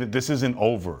trying to say that this isn't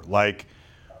over. Like,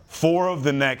 4 of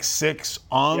the next 6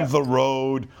 on the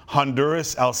road: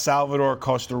 Honduras, El Salvador,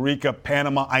 Costa Rica,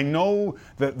 Panama. I know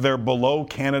that they're below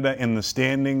Canada in the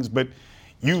standings, but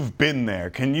you've been there.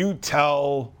 Can you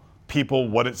tell people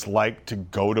what it's like to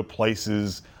go to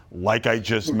places like I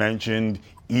just mentioned,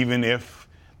 even if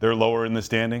they're lower in the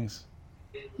standings?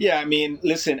 Yeah,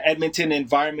 listen, Edmonton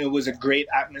environment was a great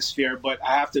atmosphere, but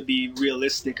I have to be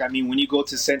realistic. When you go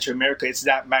to Central America, it's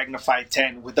that magnified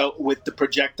 10 with the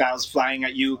projectiles flying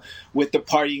at you, with the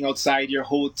partying outside your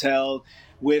hotel,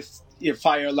 with your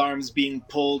fire alarms being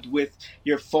pulled, with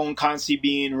your phone constantly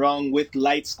being rung, with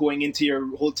lights going into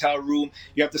your hotel room.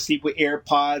 You have to sleep with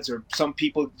AirPods, or some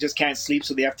people just can't sleep,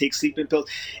 so they have to take sleeping pills.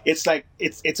 It's like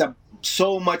it's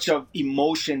so much of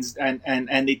emotions, and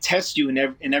they test you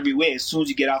in every way. As soon as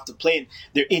you get off the plane,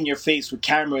 they're in your face with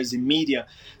cameras and media.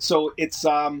 So it's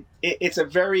a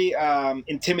very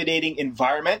intimidating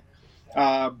environment.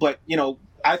 But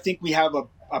I think we have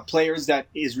a players that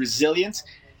is resilient.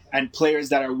 and players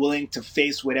that are willing to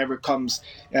face whatever comes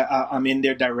in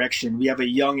their direction. We have a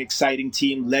young, exciting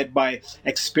team led by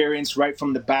experience right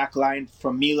from the back line,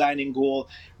 from Milan in goal,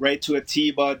 right to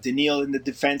Atiba, Daniil in the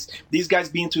defense. These guys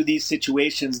been through these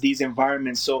situations, these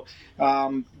environments, so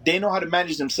they know how to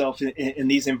manage themselves in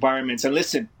these environments. And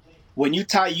listen, when you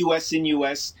tie U.S. in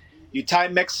U.S., you tie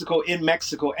Mexico in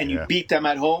Mexico, and you beat them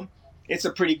at home, it's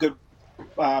a pretty good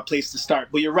place to start.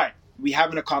 But you're right. We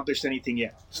haven't accomplished anything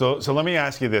yet. So let me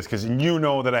ask you this, because you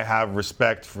know that I have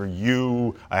respect for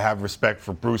you. I have respect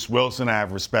for Bruce Wilson. I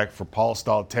have respect for Paul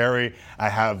Stalteri. I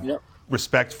have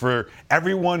respect for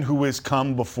everyone who has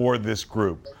come before this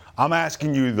group. I'm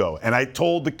asking you, though, and I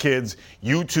told the kids,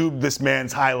 YouTube this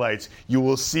man's highlights. You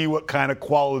will see what kind of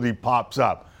quality pops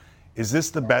up. Is this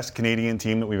the best Canadian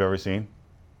team that we've ever seen?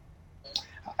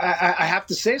 I have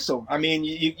to say so. I mean,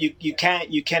 you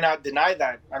cannot deny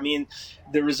that. I mean,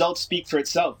 the results speak for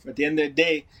itself. At the end of the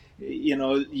day, you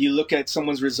know, you look at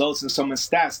someone's results and someone's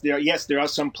stats. There are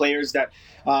some players that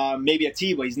maybe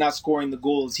Atiba, he's not scoring the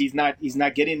goals, he's not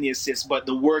getting the assists, but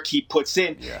the work he puts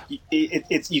in,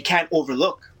 you can't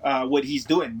overlook what he's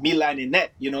doing. Milan in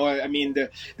net, you know, I mean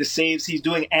the saves he's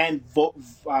doing and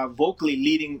vocally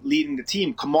leading the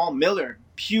team. Kamal Miller,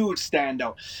 huge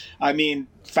standout. I mean,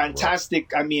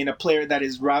 fantastic. I mean, a player that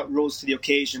is rose to the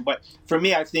occasion. But for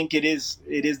me, I think it is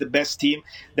the best team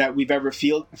that we've ever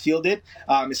fielded.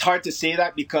 It's hard to say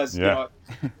that because you know,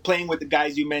 playing with the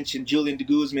guys you mentioned, Julian de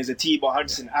Guzman, Atiba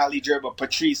Hudson, Ali Gerba,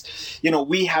 Patrice. You know,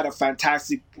 we had a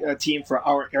fantastic team for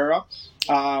our era.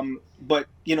 But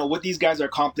you know what these guys are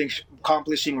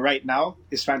accomplishing right now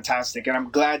is fantastic, and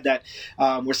I'm glad that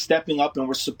we're stepping up and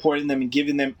we're supporting them and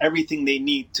giving them everything they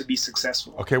need to be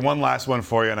successful. Okay, one last one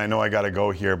for you, and I know I got to go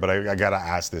here, but I got to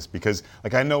ask this because,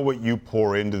 like, I know what you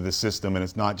pour into the system, and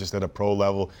it's not just at a pro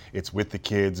level; it's with the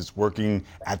kids, it's working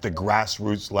at the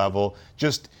grassroots level.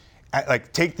 Just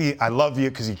like I love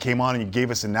you because you came on and you gave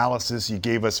us analysis, you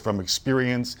gave us from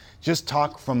experience. Just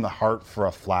talk from the heart for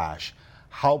a flash.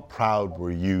 How proud were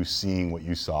you seeing what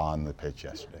you saw on the pitch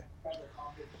yesterday?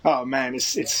 Oh man,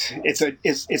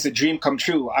 it's a dream come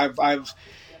true. I've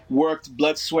worked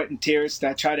blood, sweat, and tears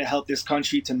to try to help this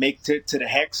country to make to the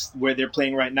Hex where they're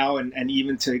playing right now, and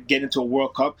even to get into a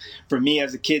World Cup. For me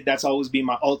as a kid, that's always been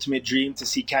my ultimate dream, to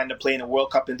see Canada play in a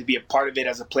World Cup and to be a part of it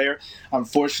as a player.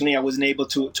 Unfortunately, I wasn't able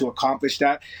to accomplish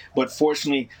that, but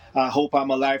fortunately, I hope I'm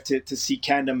alive to see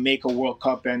Canada make a World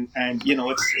Cup, and you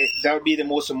know, that would be the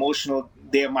most emotional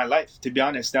day of my life, to be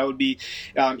honest. That would be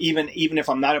even if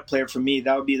I'm not a player, for me,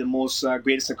 that would be the most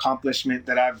greatest accomplishment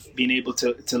that I've been able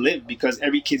to live, because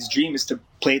every kid's dream is to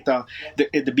play to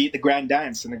beat the Grand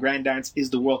Dance, and the Grand Dance is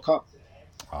the World Cup.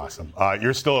 Awesome.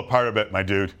 You're still a part of it, my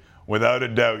dude. Without a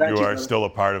doubt, you are still a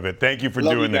part of it. Thank you for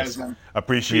doing this. Man.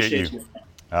 Appreciate you.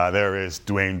 There is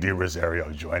Dwayne De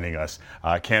Rosario joining us,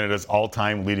 Canada's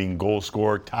all-time leading goal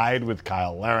scorer, tied with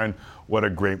Kyle Larin. What a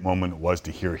great moment it was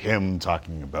to hear him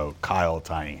talking about Kyle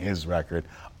tying his record.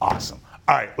 Awesome.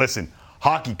 All right, listen,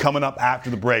 hockey coming up after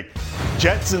the break.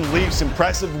 Jets and Leafs,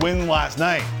 impressive win last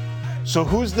night. So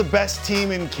who's the best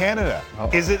team in Canada?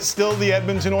 Is it still the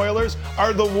Edmonton Oilers?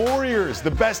 Are the Warriors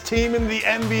the best team in the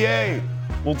NBA?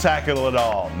 We'll tackle it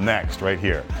all next right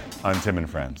here on Tim and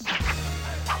Friends.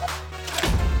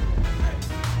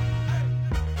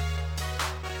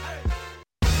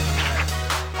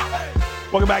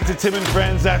 Welcome back to Tim and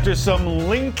Friends. After some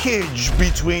linkage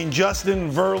between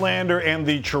Justin Verlander and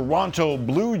the Toronto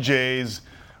Blue Jays,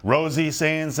 Rosie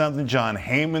saying something, John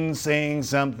Heyman saying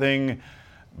something.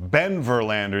 Ben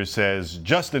Verlander says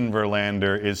Justin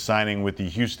Verlander is signing with the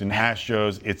Houston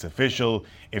Astros. It's official.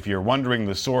 If you're wondering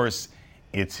the source,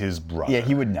 it's his brother. Yeah,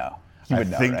 he would know.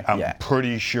 I'm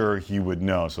pretty sure he would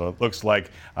know. So it looks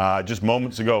like just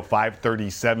moments ago,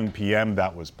 5:37 p.m.,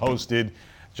 that was posted.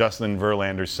 Justin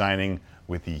Verlander signing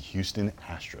with the Houston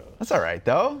Astros. That's all right,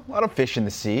 though. A lot of fish in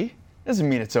the sea. Doesn't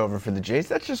mean it's over for the Jays.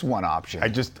 That's just one option.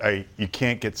 You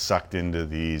can't get sucked into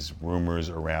these rumors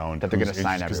around that they're going to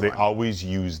sign everyone, because they always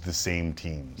use the same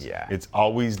teams. Yeah. It's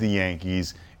always the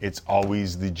Yankees. It's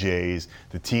always the Jays.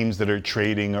 The teams that are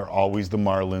trading are always the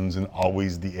Marlins and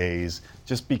always the A's.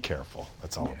 Just be careful.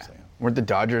 That's all I'm saying. Weren't the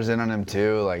Dodgers in on him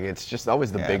too? Like, it's just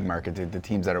always the big market, the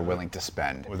teams that are willing to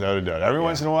spend. Without a doubt. Every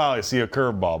once in a while I see a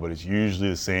curveball, but it's usually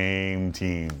the same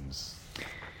teams.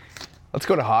 Let's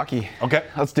go to hockey. Okay.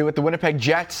 Let's do it. The Winnipeg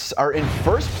Jets are in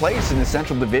first place in the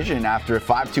Central Division after a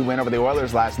 5-2 win over the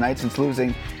Oilers last night. Since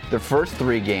losing their first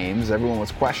 3 games, everyone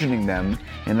was questioning them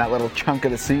in that little chunk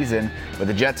of the season. But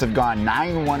the Jets have gone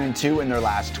 9-1-2 in their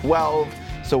last 12.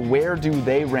 So where do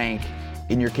they rank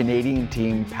in your Canadian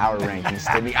team power rankings,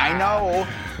 Timmy? I know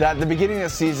that at the beginning of the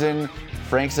season,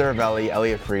 Frank Zaravelli,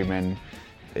 Elliot Friedman,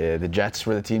 The Jets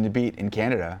were the team to beat in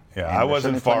Canada. Yeah, I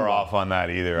wasn't far off on that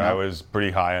either. No. I was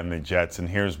pretty high on the Jets, and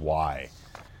here's why.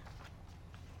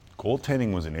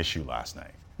 Goaltending was an issue last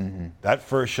night. Mm-hmm. That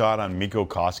first shot on Mikko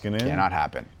Koskinen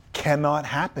cannot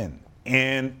happen.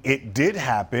 And it did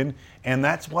happen, and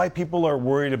that's why people are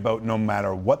worried about, no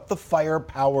matter what the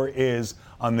firepower is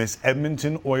on this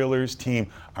Edmonton Oilers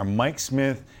team, are Mike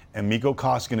Smith and Mikko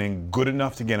Koskinen good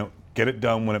enough to get it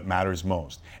done when it matters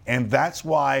most? And that's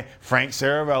why Frank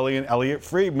Saravelli and Elliot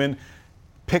Friedman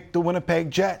picked the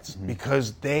Winnipeg Jets,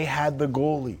 because they had the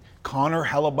goalie. Connor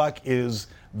Hellebuyck is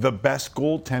the best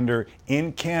goaltender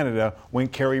in Canada when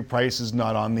Carey Price is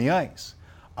not on the ice.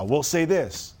 I will say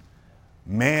this.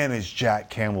 Man, is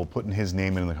Jack Campbell putting his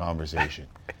name in the conversation.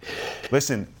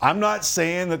 Listen, I'm not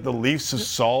saying that the Leafs have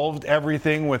solved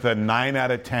everything with a 9 out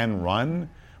of 10 run,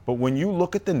 but when you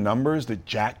look at the numbers that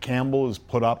Jack Campbell has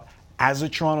put up as a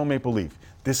Toronto Maple Leaf,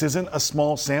 this isn't a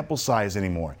small sample size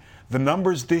anymore. The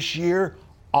numbers this year,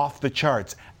 off the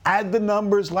charts. Add the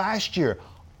numbers last year,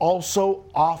 also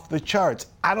off the charts.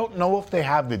 I don't know if they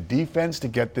have the defense to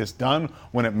get this done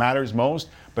when it matters most,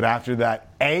 but after that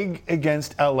egg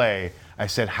against LA, I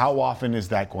said, how often is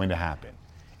that going to happen?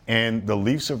 And the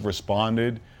Leafs have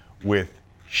responded with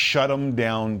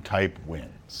shut-them-down type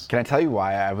wins. Can I tell you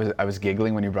why I was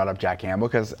giggling when you brought up Jack Campbell?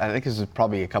 Because I think this was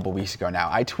probably a couple weeks ago now.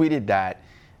 I tweeted that,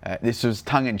 this was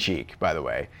tongue-in-cheek, by the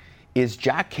way, is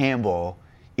Jack Campbell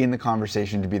in the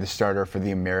conversation to be the starter for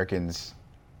the Americans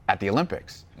at the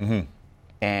Olympics? Mm-hmm.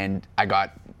 And I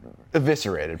got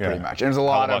eviscerated pretty much. And there's a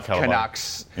lot of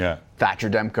Canucks, Thatcher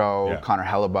Demko, Connor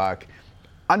Hellebuyck.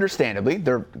 Understandably,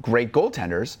 they're great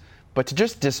goaltenders, but to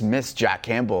just dismiss Jack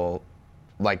Campbell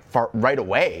right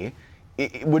away,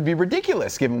 it would be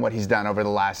ridiculous given what he's done over the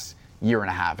last year and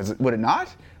a half. Would it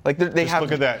not? Look at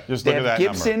that.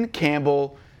 Gibson, number.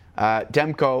 Campbell,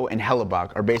 Demko, and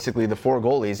Hellebuyck are basically the four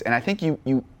goalies, and I think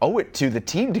you owe it to the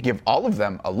team to give all of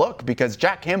them a look, because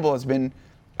Jack Campbell has been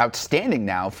outstanding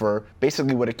now for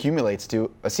basically what accumulates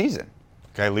to a season.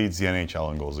 Guy leads the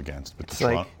NHL in goals against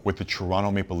with the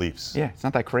Toronto Maple Leafs. Yeah, it's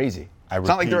not that crazy. It's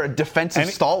not like they're a defensive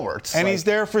stalwarts. And he's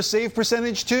there for save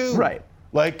percentage too. Right.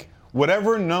 Like,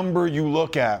 whatever number you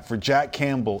look at for Jack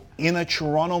Campbell in a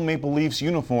Toronto Maple Leafs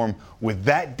uniform with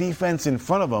that defense in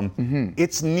front of him,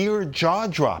 it's near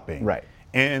jaw-dropping. Right.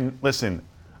 And listen,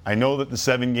 I know that the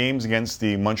 7 games against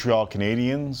the Montreal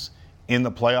Canadiens in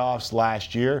the playoffs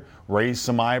last year raised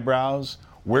some eyebrows.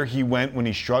 Where he went when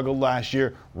he struggled last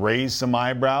year raised some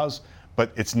eyebrows,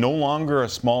 but it's no longer a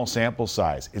small sample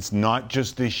size. It's not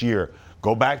just this year.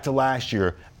 Go back to last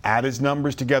year, add his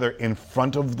numbers together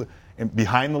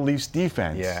behind the Leafs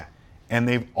defense. Yeah. And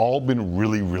they've all been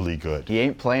really, really good. He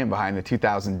ain't playing behind the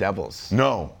 2000 Devils.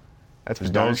 No.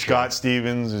 There's no Scott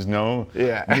Stevens. There's no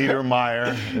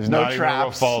Niedermeyer. There's no not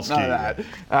traps, even Rafalski. None of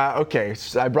that. Okay,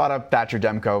 so I brought up Thatcher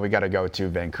Demko. We got to go to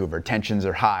Vancouver. Tensions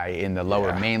are high in the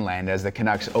lower mainland as the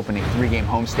Canucks open a 3-game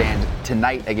homestand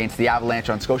tonight against the Avalanche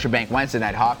on Scotiabank Wednesday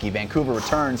Night Hockey. Vancouver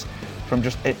returns from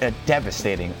just a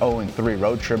devastating 0-3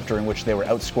 road trip during which they were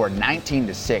outscored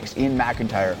 19-6 in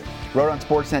McIntyre. Wrote on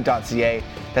Sportsnet.ca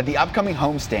that the upcoming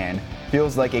homestand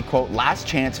feels like a, quote, last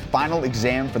chance final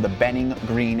exam for the Benning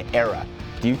Green era.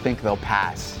 Do you think they'll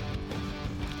pass?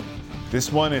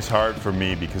 This one is hard for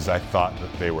me because I thought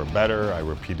that they were better. I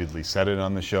repeatedly said it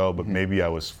on the show, but maybe I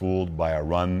was fooled by a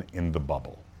run in the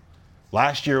bubble.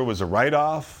 Last year was a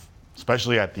write-off,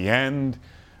 especially at the end.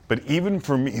 But even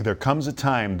for me, there comes a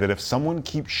time that if someone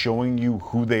keeps showing you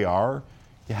who they are,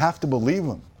 you have to believe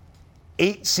them.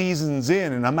 8 seasons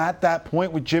in, and I'm at that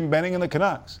point with Jim Benning and the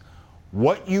Canucks.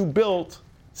 What you built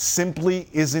simply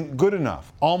isn't good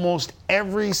enough. Almost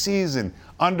every season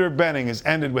under Benning has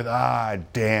ended with,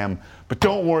 damn. But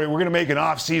don't worry, we're going to make an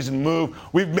off-season move.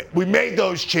 We made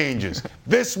those changes.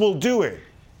 This will do it.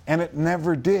 And it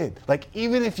never did. Like,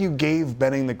 even if you gave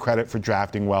Benning the credit for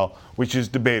drafting well, which is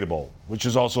debatable, which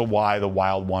is also why the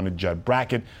Wild wanted Judd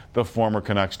Brackett, the former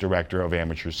Canucks director of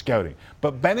amateur scouting.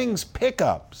 But Benning's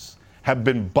pickups have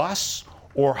been busts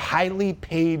or highly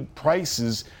paid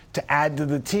prices to add to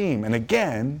the team. And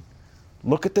again,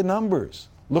 look at the numbers.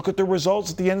 Look at the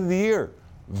results at the end of the year.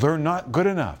 They're not good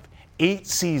enough. 8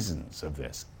 seasons of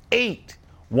this. 8.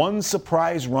 One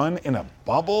surprise run in a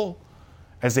bubble.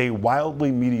 As a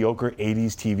wildly mediocre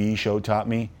 80s TV show taught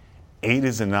me, 8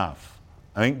 is enough.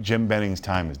 I think Jim Benning's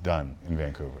time is done in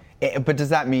Vancouver. But does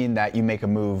that mean that you make a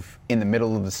move in the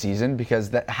middle of the season? Because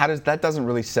that doesn't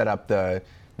really set up the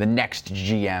next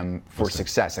GM for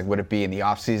success. Like, would it be in the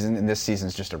offseason, and this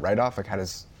season's just a write-off? Like, how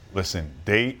does... Listen,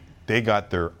 they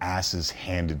got their asses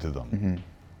handed to them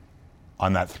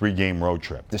on that 3-game road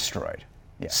trip. Destroyed.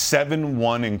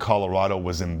 7-1 in Colorado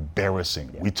was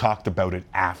embarrassing. We talked about it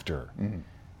after.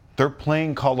 They're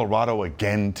playing Colorado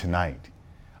again tonight.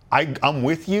 I'm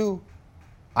with you.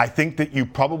 I think that you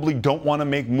probably don't want to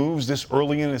make moves this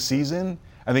early in the season.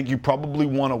 I think you probably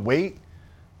want to wait.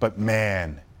 But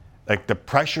man, like the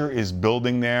pressure is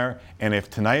building there. And if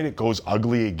tonight it goes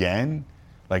ugly again,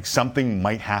 like something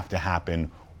might have to happen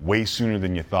way sooner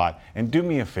than you thought. And do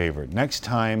me a favor. Next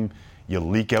time you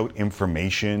leak out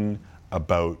information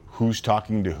about who's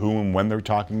talking to who and when they're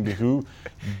talking to who,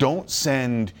 don't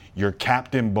send your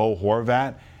captain, Bo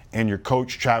Horvat, and your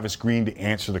coach, Travis Green, to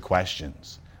answer the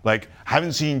questions. Like, I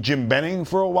haven't seen Jim Benning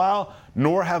for a while,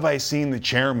 nor have I seen the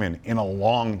chairman in a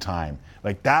long time.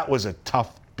 Like, that was a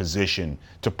tough position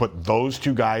to put those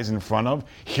two guys in front of.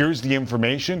 Here's the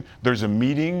information. There's a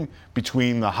meeting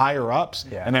between the higher-ups,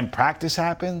 and then practice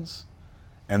happens,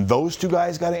 and those two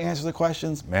guys got to answer the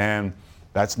questions. Man,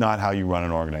 that's not how you run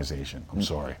an organization. I'm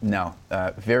sorry. No,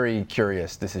 very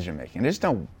curious decision making. I just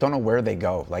don't know where they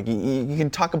go. Like you can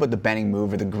talk about the Benning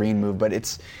move or the Green move, but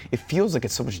it feels like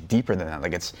it's so much deeper than that.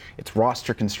 Like it's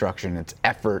roster construction, it's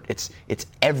effort, it's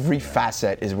every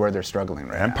facet is where they're struggling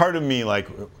right now. And part of me, like,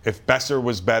 if Besser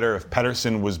was better, if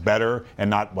Pettersson was better, and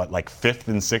not like 5th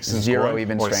and 6th in Zero scoring,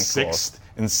 even or strength 6th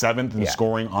and 7th in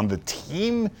scoring on the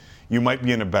team, you might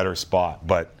be in a better spot.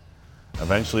 But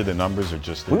eventually the numbers are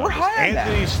just the numbers.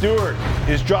 Anthony Stewart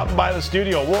is dropping by the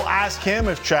studio. We'll ask him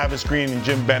if Travis Green and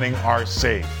Jim Benning are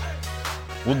safe.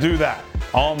 We'll do that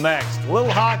all next. Little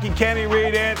hockey, Kenny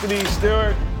Reed, Anthony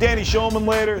Stewart, Danny Shulman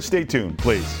later. Stay tuned,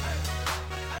 please.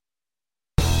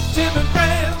 Tim and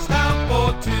Friends, time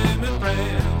for Tim and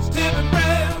Friends. Tim and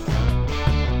Friends.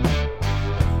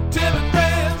 Tim and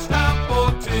Friends, time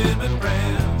for Tim and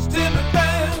Friends. Tim and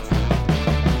Friends.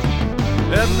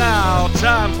 And now,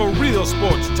 time for Real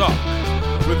Sports Talk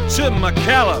with Tim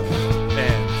McAuliffe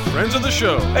and friends of the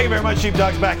show. Thank you very much, Chief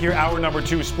Dogs. Back here, hour number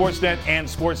 2, Sportsnet and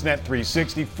Sportsnet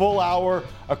 360. Full hour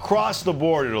across the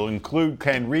board. It'll include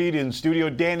Ken Reed in studio,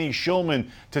 Danny Shulman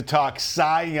to talk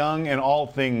Cy Young and all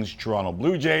things Toronto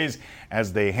Blue Jays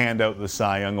as they hand out the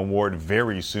Cy Young Award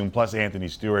very soon. Plus, Anthony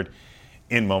Stewart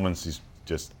in moments. He's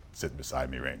just sitting beside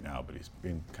me right now, but he's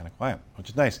being kind of quiet, which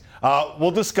is nice.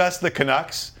 We'll discuss the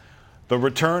Canucks. The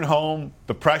return home,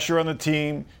 the pressure on the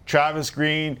team, Travis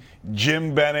Green,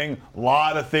 Jim Benning, a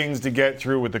lot of things to get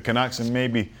through with the Canucks and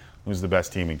maybe who's the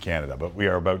best team in Canada. But we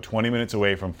are about 20 minutes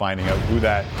away from finding out who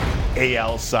that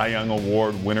AL Cy Young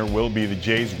Award winner will be. The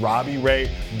Jays' Robbie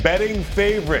Ray, betting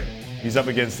favorite. He's up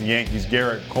against the Yankees'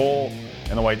 Garrett Cole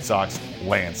and the White Sox'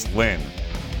 Lance Lynn.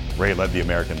 Ray led the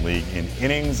American League in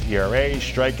innings, ERA,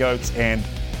 strikeouts, and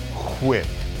whip.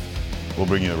 We'll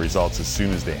bring you the results as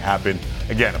soon as they happen.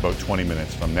 Again, about 20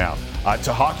 minutes from now.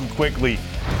 To hockey quickly,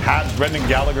 Habs' Brendan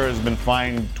Gallagher has been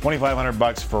fined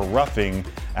 $2,500 for roughing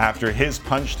after his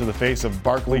punch to the face of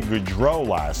Barclay Goodrow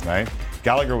last night.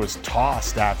 Gallagher was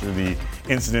tossed after the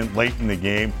incident late in the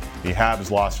game. The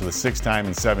Habs lost for the 6th time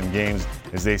in 7 games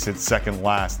as they sit second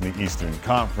last in the Eastern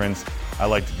Conference. I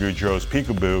liked Goodrow's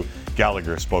peekaboo.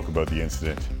 Gallagher spoke about the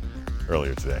incident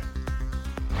earlier today.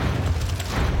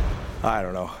 I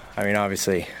don't know. I mean,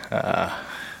 obviously, he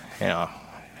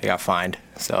got fined,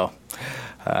 so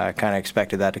I kind of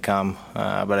expected that to come.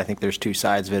 But I think there's two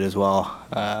sides of it as well.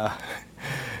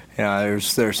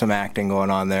 There's some acting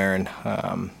going on there, and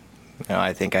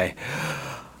I think a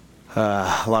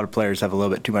lot of players have a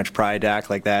little bit too much pride to act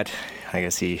like that. I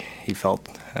guess he felt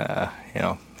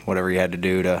whatever he had to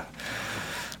do to.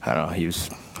 I don't know. He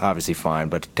was obviously fined,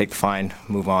 but take the fine,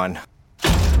 move on. You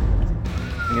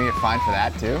gonna get fined for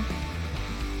that too?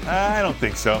 I don't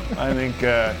think so. I think,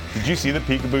 did you see the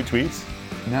peekaboo tweets?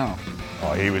 No.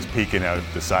 Oh, he was peeking out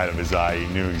the side of his eye. He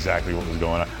knew exactly what was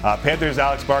going on. Panthers'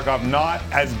 Alex Barkov, not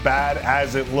as bad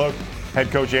as it looked. Head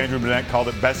coach Andrew Burnett called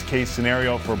it best case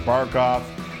scenario for Barkov.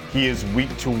 He is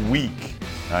week to week.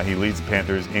 He leads the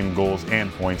Panthers in goals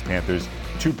and points. Panthers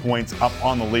 2 points up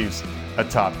on the Leafs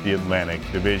atop the Atlantic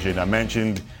Division. I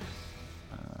mentioned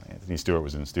Anthony Stewart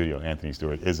was in studio. Anthony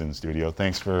Stewart is in studio.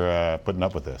 Thanks for putting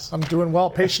up with this. I'm doing well,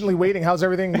 patiently waiting. How's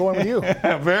everything going with you?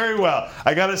 Very well.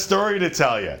 I got a story to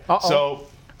tell you. Uh-oh. So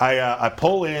I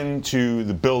pull into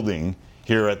the building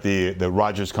here at the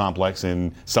Rogers Complex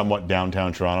in somewhat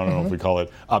downtown Toronto. I don't know if we call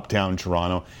it uptown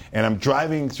Toronto. And I'm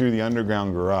driving through the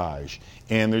underground garage.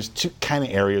 And there's two kind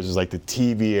of areas. There's like the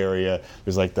TV area.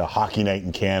 There's like the Hockey Night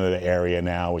in Canada area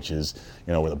now, which is,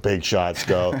 where the big shots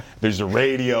go. There's the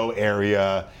radio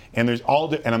area. And there's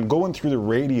and I'm going through the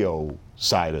radio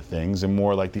side of things and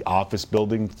more like the office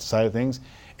building side of things.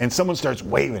 And someone starts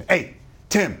waving, "Hey,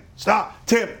 Tim, stop,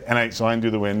 Tim." And so I undo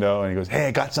the window and he goes, "Hey,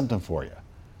 I got something for you."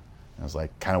 I was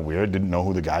like, kind of weird, didn't know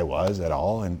who the guy was at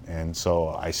all. And so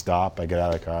I stop, I get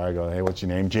out of the car, I go, hey, what's your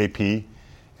name? JP.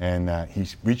 And he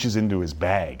reaches into his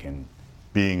bag, and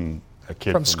being a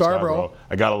kid from Scarborough,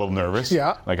 I got a little nervous.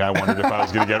 Yeah. Like I wondered if I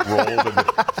was going to get rolled at the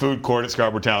food court at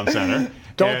Scarborough Town Center.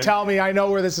 Don't tell me, I know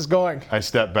where this is going. I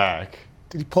stepped back.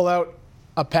 Did he pull out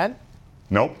a pen?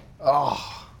 Nope.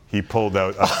 Oh. He pulled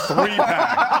out a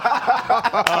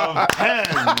 3-pack of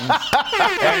pens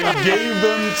and gave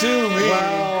them to me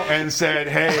and said,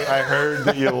 hey, I heard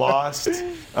that you lost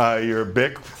your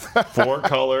Bic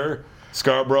 4-color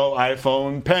Scarborough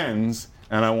iPhone pens,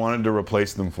 and I wanted to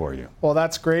replace them for you. Well,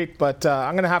 that's great, but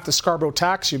I'm going to have to Scarborough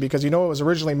tax you because it was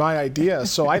originally my idea.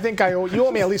 So I think you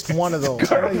owe me at least one of those.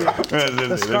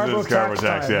 The Scarborough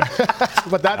tax, yeah.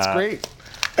 But that's great.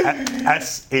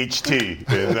 SHT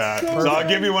is that. So I'll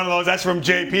give you one of those. That's from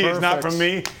JP. Perfect. It's not from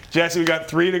me. Jesse, we got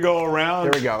 3 to go around.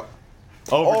 Here we go.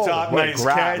 Over top, nice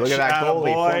catch. Look at that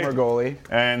goalie, former goalie.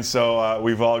 And so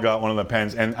we've all got one of the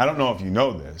pens. And I don't know if you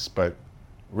know this, but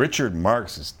Richard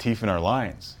Marks is teething our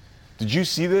lines. Did you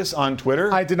see this on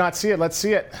Twitter? I did not see it. Let's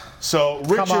see it. So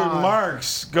Richard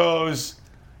Marks goes,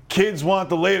 kids want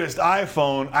the latest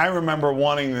iPhone. I remember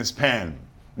wanting this pen.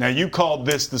 Now, you called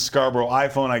this the Scarborough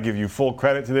iPhone. I give you full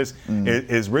credit to this.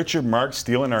 Is Richard Marks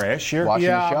stealing our ish here?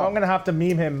 Yeah, I'm going to have to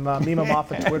meme him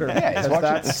off of Twitter. Yeah,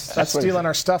 that's stealing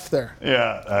our stuff there.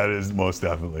 Yeah, that is most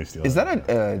definitely stealing. Is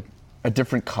that a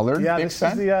different colored Bic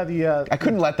pen? I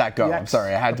couldn't let that go. I'm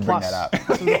sorry. I had to bring that up.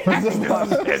 This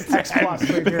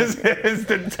is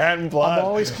the 10 plus. I'm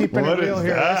always keeping it real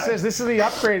here. This is the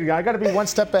upgrade. I got to be one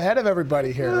step ahead of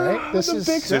everybody here, right? Does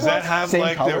that have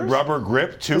the rubber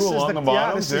grip too along the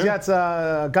bottom? It's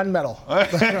gunmetal.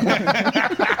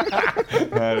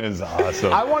 That is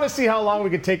awesome. I want to see how long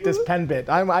we can take this pen bit.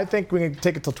 I think we can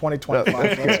take it till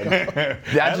 2025.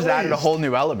 That just added a whole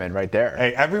new element right there.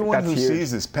 Hey, everyone who sees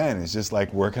this pen is just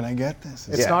like, where can I get this?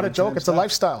 It's not a joke. It's a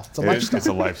lifestyle. It's a lifestyle. It's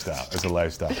a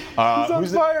lifestyle. He's on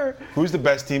fire. Who's the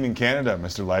best team in Canada,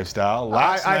 Mr. Lifestyle?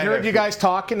 I heard you guys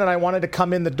talking, and I wanted to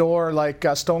come in the door like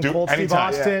Stone Cold Steve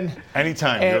Austin. Yeah.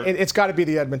 Anytime. And it's got to be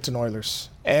the Edmonton Oilers.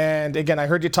 And again, I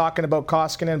heard you talking about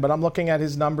Koskinen, but I'm looking at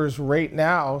his numbers right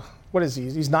now. What is he?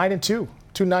 He's 9-2,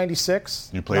 296.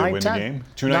 You play to win the game?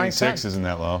 296 isn't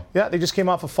that low. Yeah, they just came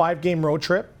off a 5-game road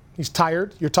trip. He's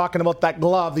tired. You're talking about that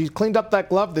glove. He cleaned up that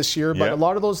glove this year, but a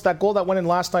lot of that goal that went in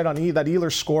last night on that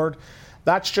Ehlers scored,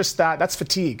 that's just that. That's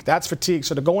fatigue. That's fatigue.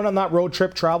 So to go in on that road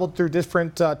trip, traveled through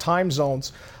different time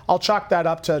zones, I'll chalk that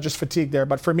up to just fatigue there.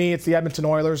 But for me, it's the Edmonton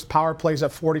Oilers. Power plays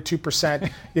at 42%.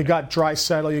 You got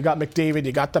Draisaitl, you got McDavid,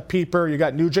 you got the Peeper, you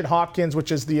got Nugent Hopkins,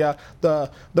 which is the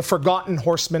forgotten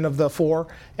horseman of the 4,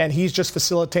 and he's just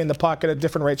facilitating the puck at a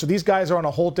different rate. So these guys are on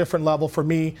a whole different level. For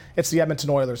me, it's the Edmonton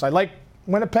Oilers. I like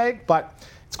Winnipeg, but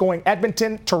it's going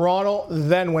Edmonton, Toronto,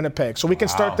 then Winnipeg. So we can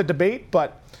start the debate,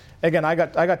 but again, I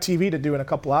got TV to do in a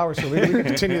couple hours, so we can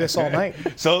continue this all night.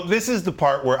 So this is the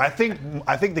part where I think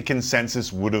the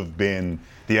consensus would have been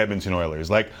the Edmonton Oilers.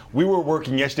 Like, we were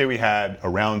working yesterday, we had a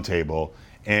round table,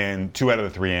 and 2 out of the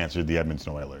 3 answered the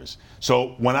Edmonton Oilers.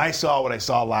 So when I saw what I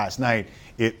saw last night,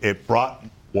 it brought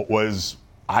what was,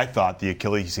 I thought, the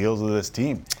Achilles heels of this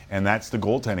team, and that's the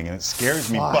goaltending, and it scares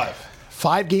me. But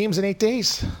 5 games in 8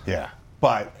 days. Yeah.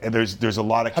 But there's a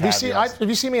lot of caveats. Have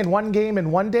you seen me in 1 game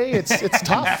in 1 day? It's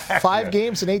tough. 5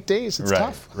 games in 8 days. It's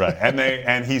tough. Right.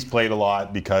 And he's played a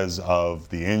lot because of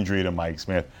the injury to Mike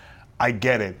Smith. I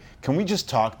get it. Can we just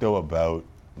talk though about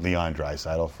Leon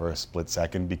Draisaitl for a split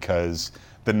second? Because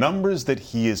the numbers that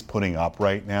he is putting up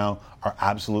right now are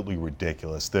absolutely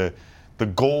ridiculous. The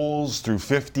goals through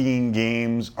 15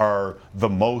 games are the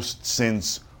most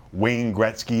since Wayne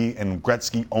Gretzky, and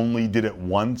Gretzky only did it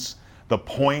once. The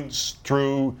points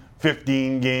through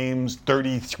 15 games,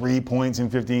 33 points in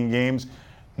 15 games.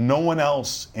 No one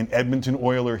else in Edmonton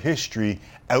Oiler history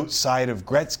outside of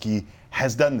Gretzky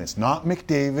has done this. Not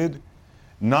McDavid,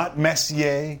 not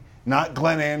Messier, not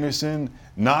Glenn Anderson,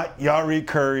 not Yari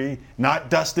Curry,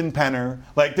 not Dustin Penner.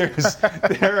 Like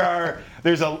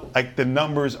the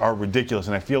numbers are ridiculous,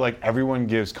 and I feel like everyone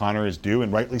gives Connor his due,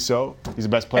 and rightly so. He's the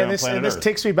best player on planet Earth. And this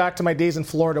takes me back to my days in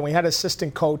Florida. We had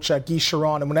assistant coach Guy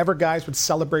Chiron, and whenever guys would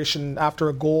celebration after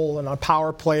a goal and on a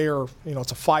power play, or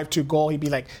it's a 5-2 goal, he'd be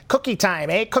like, "Cookie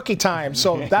time, eh? Cookie time."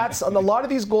 So that's a lot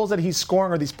of these goals that he's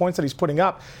scoring or these points that he's putting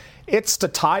up. It's to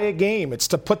tie a game. It's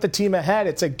to put the team ahead.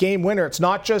 It's a game winner. It's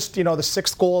not just, the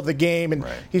 6th goal of the game. And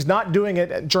he's not doing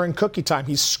it during cookie time.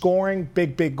 He's scoring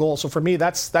big goals. So for me,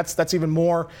 that's even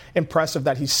more impressive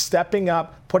that he's stepping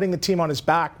up, putting the team on his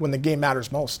back when the game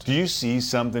matters most. Do you see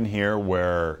something here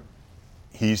where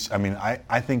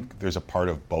I think there's a part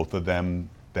of both of them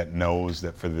that knows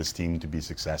that for this team to be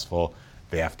successful,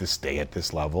 They have to stay at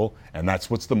this level, and that's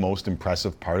what's the most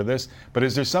impressive part of this. But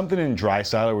is there something in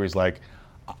Draisaitl where he's like,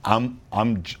 I'm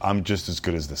just as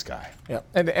good as this guy? Yeah,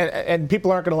 and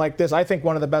people aren't going to like this. I think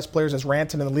one of the best players is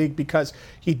Rantanen in the league because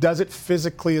he does it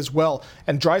physically as well.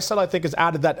 And Draisaitl, I think, has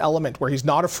added that element where he's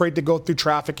not afraid to go through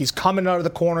traffic. He's coming out of the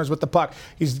corners with the puck.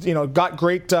 He's got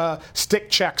great stick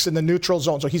checks in the neutral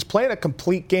zone. So he's playing a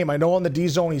complete game. I know on the D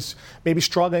zone he's maybe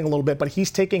struggling a little bit, but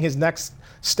he's taking his next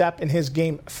step in his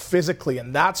game physically,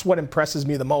 and that's what impresses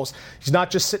me the most. He's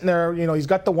not just sitting there, he's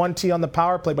got the 1T on the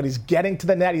power play, but he's getting to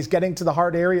the net, he's getting to the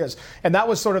hard areas. And that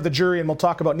was sort of the jury, and we'll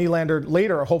talk about Nylander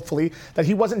later, hopefully, that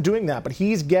he wasn't doing that, but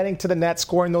he's getting to the net,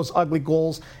 scoring those ugly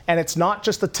goals, and it's not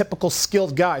just the typical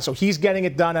skilled guy. So he's getting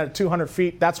it done at 200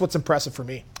 feet. That's what's impressive for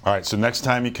me. All right, so next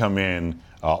time you come in,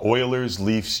 Oilers,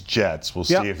 Leafs, Jets. We'll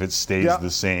see if it stays the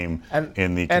same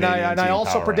in the Canadian and I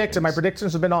also predicted, rankings. My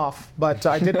predictions have been off, but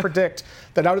I did predict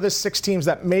that out of the 6 teams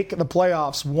that make the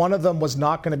playoffs, one of them was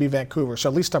not going to be Vancouver. So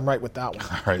at least I'm right with that one.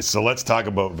 All right, so let's talk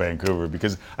about Vancouver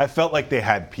because I felt like they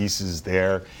had pieces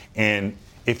there. And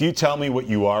if you tell me what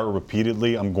you are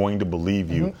repeatedly, I'm going to believe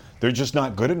you. Mm-hmm. They're just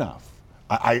not good enough.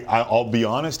 I'll be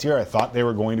honest here. I thought they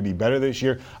were going to be better this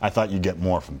year. I thought you'd get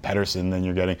more from Pettersson than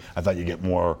you're getting. I thought you'd get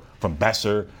more from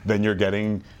Besser than you're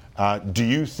getting. Do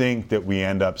you think that we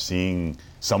end up seeing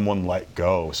someone let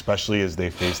go, especially as they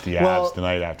face the Avs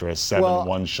tonight after a 7-1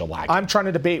 shellacking? I'm trying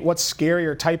to debate what's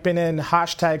scarier, typing in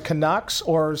 #Canucks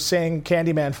or saying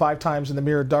Candyman 5 times in the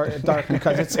mirror dark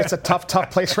because it's a tough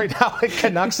place right now in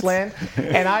Canucks land.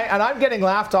 And I'm getting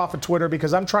laughed off of Twitter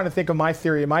because I'm trying to think of my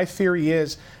theory. My theory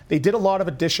is they did a lot of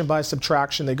addition by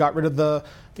subtraction. They got rid of the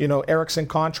Eriksson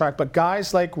contract, but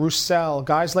guys like Roussel,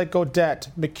 guys like Gaudette,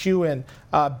 McEwen,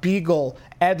 Beagle,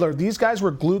 Edler, these guys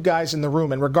were glue guys in the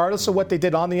room, and regardless of what they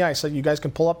did on the ice, you guys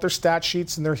can pull up their stat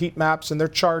sheets and their heat maps and their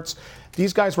charts.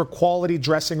 These guys were quality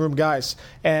dressing room guys,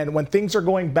 and when things are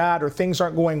going bad or things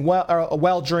aren't going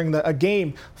well during a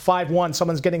game, 5-1,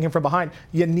 someone's getting him from behind,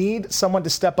 you need someone to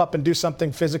step up and do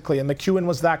something physically, and McEwen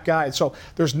was that guy. So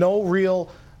there's no real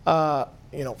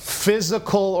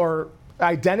physical or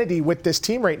identity with this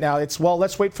team right now. It's,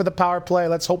 let's wait for the power play.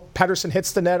 Let's hope Pettersson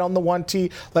hits the net on the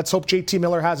 1T. Let's hope JT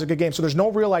Miller has a good game. So there's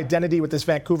no real identity with this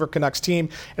Vancouver Canucks team,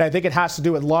 and I think it has to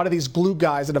do with a lot of these glue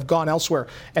guys that have gone elsewhere.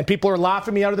 And people are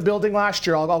laughing me out of the building last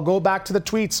year. I'll go back to the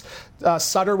tweets.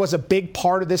 Sutter was a big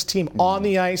part of this team on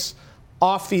the ice,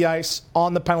 off the ice,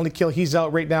 on the penalty kill. He's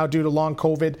out right now due to long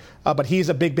COVID, but he's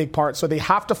a big part. So they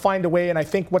have to find a way, and I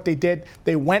think what they did,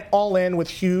 they went all in with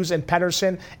Hughes and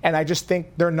Pettersson, and I just think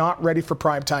they're not ready for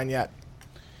prime time yet.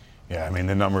 Yeah, I mean,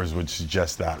 the numbers would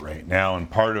suggest that right now, and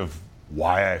part of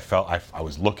why I felt I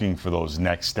was looking for those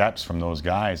next steps from those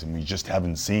guys, and we just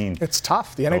haven't seen. It's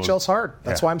tough. The NHL's hard.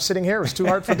 That's why I'm sitting here. It's too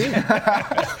hard for me.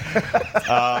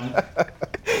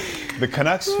 The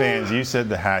Canucks fans, you said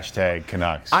the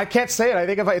 #Canucks. I can't say it.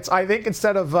 I think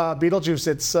instead of Beetlejuice,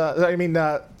 it's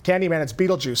Candyman. It's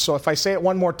Beetlejuice. So if I say it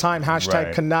one more time,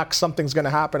 #Canucks, something's going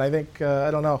to happen. I think I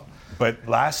don't know. But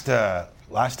last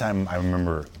time I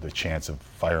remember the chance of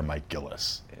fire Mike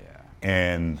Gillis,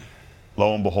 and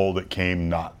lo and behold, it came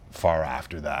not far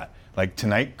after that. Like,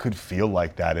 tonight could feel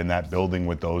like that in that building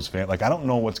with those fans. Like, I don't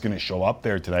know what's going to show up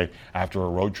there tonight after a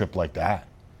road trip like that.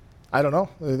 I don't know.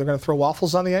 They're going to throw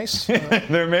waffles on the ice?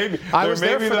 There may be. I was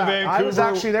there for that. Vancouver. I was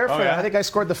actually there for that. I think I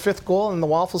scored the 5th goal, and the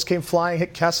waffles came flying,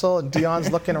 hit Kessel, and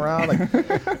Dion's looking around.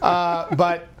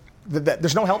 But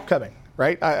there's no help coming,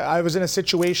 right? I was in a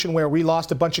situation where we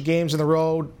lost a bunch of games in the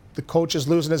road. The coach is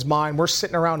losing his mind. We're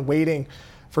sitting around waiting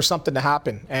for something to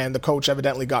happen, and the coach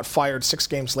evidently got fired 6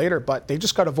 games later, but they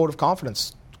just got a vote of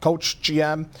confidence. Coach,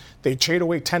 GM, they trade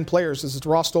away 10 players. This is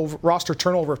roster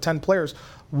turnover of 10 players.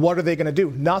 What are they going to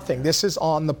do? Nothing. This is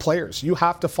on the players. You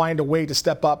have to find a way to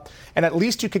step up, and at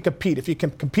least you can compete. If you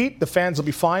can compete, the fans will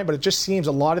be fine, but it just seems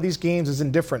a lot of these games is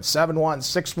indifferent. 7-1,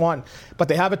 6-1, but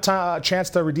they have a chance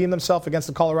to redeem themselves against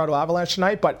the Colorado Avalanche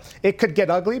tonight, but it could get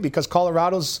ugly because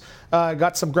Colorado's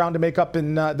got some ground to make up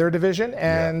in their division,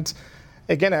 and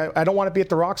again, I don't want to be at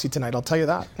the Roxy tonight, I'll tell you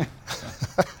that.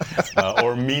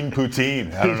 Or Mean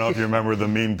Poutine. I don't know if you remember the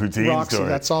Mean Poutine Roxy, story.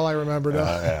 That's all I remember now.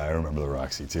 Yeah, I remember the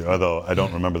Roxy too, although I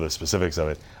don't remember the specifics of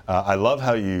it. I love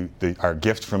how our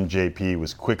gift from JP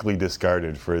was quickly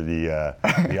discarded for the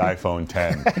iPhone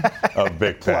 10 of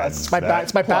Big Pens.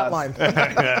 It's my bat line.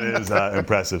 That is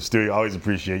impressive. Stu, always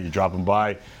appreciate you dropping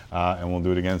by. And we'll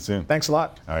do it again soon. Thanks a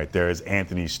lot. All right, there is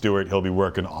Anthony Stewart. He'll be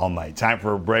working all night. Time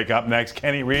for a break. Up next,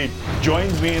 Kenny Reed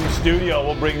joins me in the studio.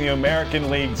 We'll bring the American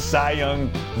League Cy Young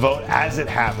vote as it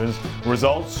happens.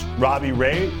 Results, Robbie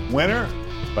Ray, winner.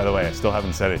 By the way, I still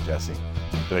haven't said it, Jesse.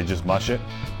 Did I just mush it?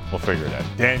 We'll figure it out.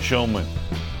 Dan Shulman,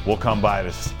 We'll come by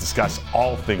to discuss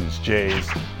all things Jays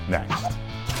next.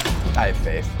 I have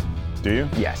faith. Do you?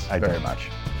 Yes, I very do. much.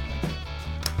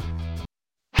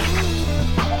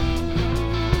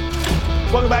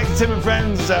 Welcome back to Tim and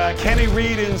Friends. Kenny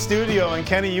Reed in studio, and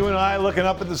Kenny, you and I looking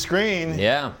up at the screen.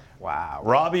 Yeah. Wow.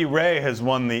 Robbie Ray has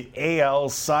won the AL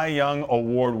Cy Young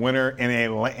Award winner in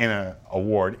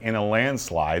a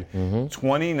landslide.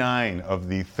 29 of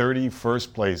the 30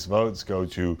 first place votes go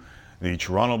to the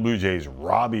Toronto Blue Jays'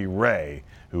 Robbie Ray,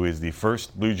 who is the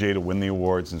first Blue Jay to win the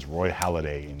award since Roy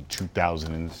Halladay in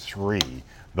 2003.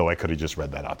 Though I could have just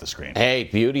read that off the screen. Hey,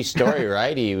 beauty story,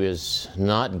 right? He was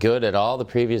not good at all the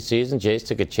previous season. Jays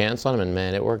took a chance on him, and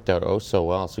man, it worked out oh so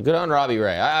well. So good on Robbie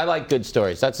Ray. I like good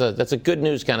stories. That's a good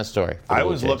news kind of story. I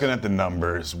was looking at the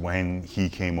numbers when he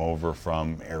came over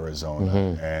from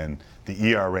Arizona, and the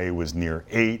ERA was near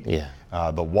 8. Yeah.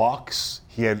 The walks,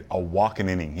 he had a walk an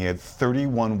inning. He had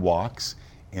 31 walks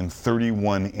in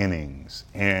 31 innings.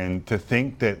 And to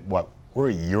think that, we're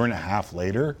a year and a half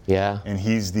later, and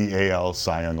he's the AL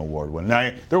Cy Young Award winner.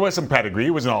 Now, there was some pedigree. He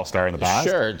was an all-star in the past.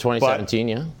 Sure, 2017,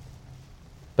 yeah.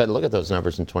 But look at those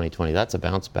numbers in 2020. That's a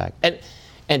bounce back.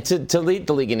 And to lead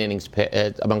the league in innings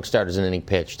among starters in inning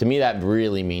pitch, to me that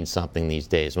really means something these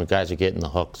days when guys are getting the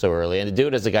hook so early. And to do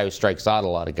it as a guy who strikes out a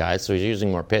lot of guys, so he's using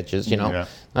more pitches, not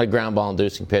a ground ball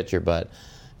inducing pitcher, but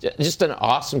just an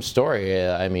awesome story.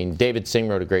 I mean, David Singh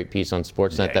wrote a great piece on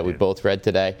Sportsnet that we both read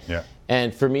today. Yeah.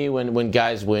 And for me, when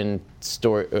guys win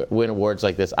awards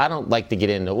like this, I don't like to get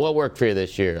into what worked for you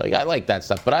this year. Like, I like that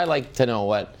stuff, but I like to know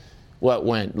what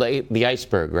went. Like the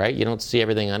iceberg, right? You don't see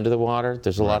everything under the water.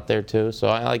 There's a lot there too. So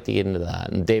I like to get into that.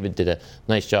 And David did a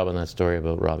nice job on that story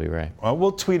about Robbie Ray. Well,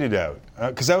 we'll tweet it out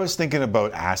because I was thinking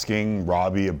about asking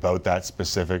Robbie about that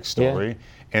specific story,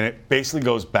 and it basically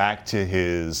goes back to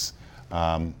his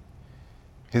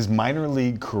minor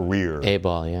league career.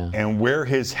 A-ball, yeah. And where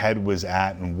his head was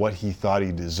at and what he thought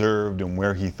he deserved and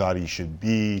where he thought he should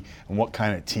be and what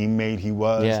kind of teammate he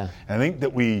was. Yeah. And I think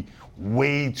that we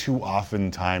way too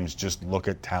oftentimes just look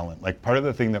at talent. Like, part of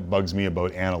the thing that bugs me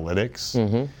about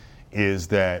analytics is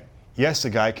that, yes, a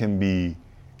guy can be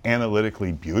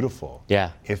analytically beautiful.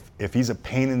 Yeah. If he's a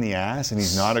pain in the ass and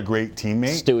he's not a great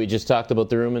teammate. Stewie just talked about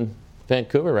the room in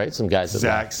Vancouver, right? Some guys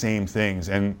exact same things.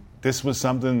 And this was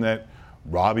something that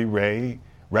Robbie Ray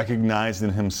recognized in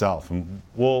himself. And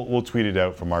we'll tweet it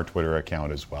out from our Twitter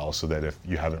account as well, so that if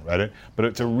you haven't read it. But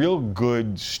it's a real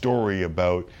good story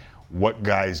about what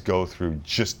guys go through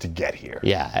just to get here.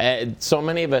 Yeah. So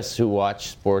many of us who watch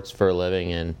sports for a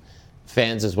living, and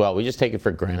fans as well, we just take it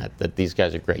for granted that these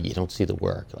guys are great. You don't see the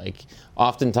work. Like,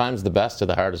 oftentimes the best are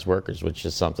the hardest workers, which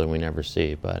is something we never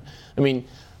see. But, I mean,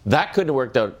 that couldn't have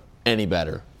worked out any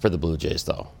better for the Blue Jays,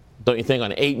 though. Don't you think, on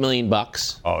 $8 million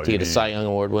to get a Cy Young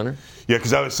Award winner? Yeah,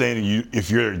 because I was saying to you, if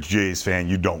you're a Jays fan,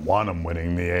 you don't want him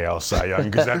winning the AL Cy Young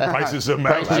because that prices him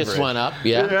out. Price just went up,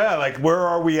 yeah. Yeah, like, where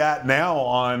are we at now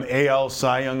on AL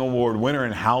Cy Young Award winner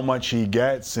and how much he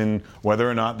gets and whether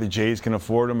or not the Jays can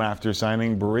afford him after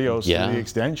signing Barrios for the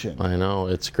extension? I know.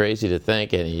 It's crazy to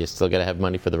think, and you still got to have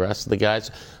money for the rest of the guys.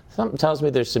 Something tells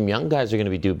me there's some young guys who are going to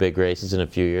be due big races in a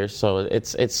few years, so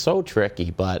it's so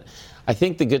tricky, but I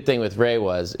think the good thing with Ray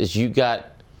is you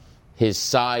got his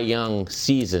Cy Young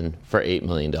season for $8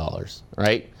 million,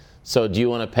 right? So do you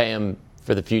want to pay him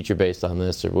for the future based on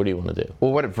this, or what do you want to do?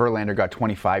 Well, what if Verlander got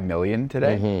 $25 million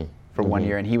today for 1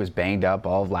 year, and he was banged up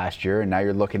all of last year, and now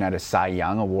you're looking at a Cy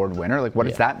Young Award winner? Like, what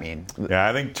does that mean? Yeah,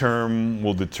 I think term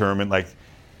will determine, like,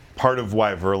 part of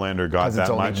why Verlander got that much.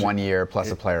 Because it's only 1 year plus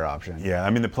a player option. Yeah,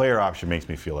 I mean, the player option makes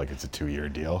me feel like it's a 2-year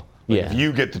deal. Yeah. If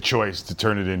you get the choice to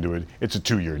turn it into it's a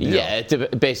 2-year deal. Yeah,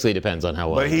 it basically depends on how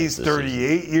well. But he's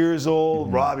 38 years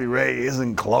old. Robbie Ray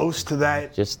isn't close to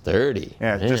that. Just 30.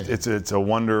 Yeah, it's a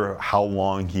wonder how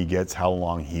long he gets, how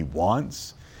long he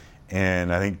wants.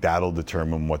 And I think that'll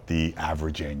determine what the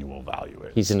average annual value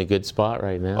is. He's in a good spot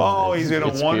right now. Oh, he's in a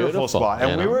wonderful beautiful spot.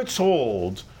 And we were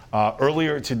told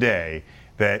earlier today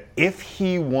that if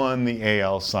he won the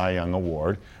AL Cy Young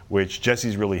Award, which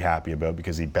Jesse's really happy about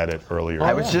because he bet it earlier.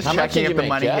 I was just checking if the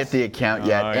money hit the account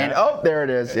yet. And there it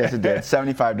is. Yes, it did.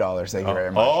 $75. Thank you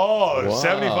very much. Oh, wow.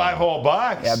 75 whole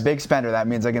bucks. Yeah, big spender. That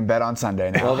means I can bet on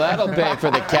Sunday now. Well, that'll pay for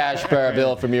the cash bar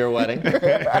bill from your wedding.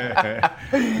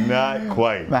 Not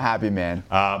quite. I'm a happy man.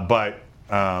 But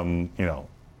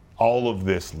all of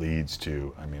this leads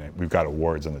to, I mean, we've got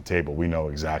awards on the table. We know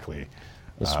exactly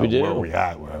where we're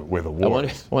at with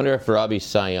awards. I wonder if Robbie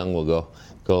Cy Young will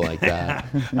go like that.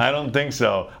 I don't think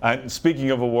so. Speaking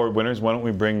of award winners, why don't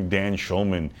we bring Dan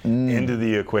Shulman into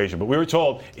the equation? But we were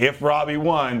told if Robbie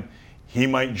won, he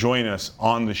might join us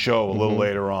on the show a little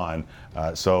later on.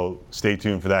 So stay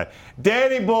tuned for that.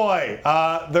 Danny boy,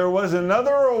 there was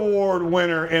another award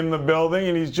winner in the building,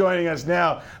 and he's joining us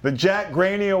now. The Jack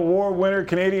Graney Award winner,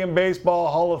 Canadian Baseball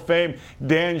Hall of Fame,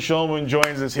 Dan Shulman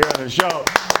joins us here on the show.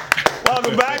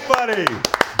 Welcome back, buddy.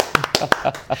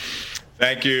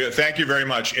 Thank you very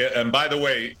much. And by the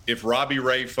way, if Robbie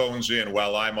Ray phones in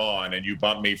while I'm on and you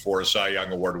bump me for a Cy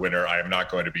Young Award winner, I am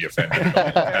not going to be offended. In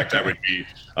fact,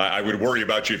 I would worry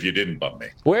about you if you didn't bump me.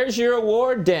 Where's your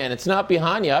award, Dan? It's not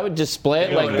behind you. I would display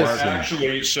it like this.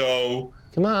 Actually, so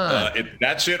come on,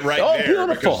 that's it right there.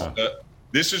 Beautiful. Because,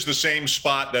 this is the same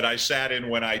spot that I sat in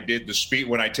when I did the speech.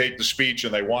 When I take the speech,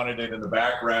 and they wanted it in the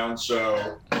background,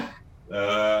 so.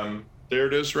 There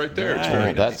it is right there. It's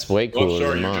very that's way cooler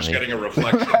sorry, than you're mine. just getting a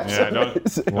reflection. Yeah,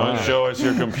 don't show us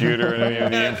your computer and any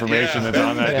of the information that's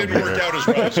on that didn't computer. work out as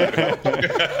well as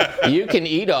I You can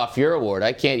eat off your award.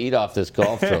 I can't eat off this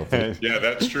golf trophy. Yeah,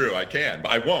 that's true. I can.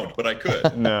 I won't, but I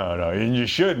could. No, and you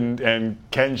shouldn't, and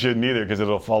Ken shouldn't either because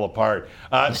it'll fall apart.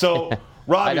 So,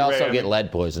 Robbie I'd also Ray, get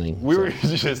lead poisoning. We were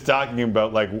just talking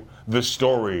about like the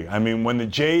story. I mean, when the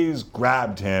Jays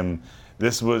grabbed him,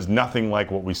 this was nothing like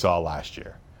what we saw last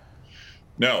year.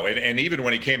 No, and even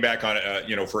when he came back on,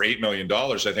 for $8 million,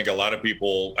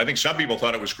 I think some people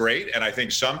thought it was great, and I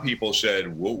think some people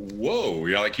said, whoa,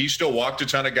 like he still walked a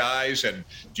ton of guys, and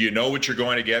do you know what you're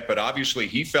going to get? But obviously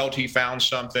he felt he found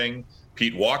something.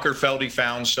 Pete Walker felt he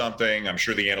found something. I'm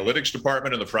sure the analytics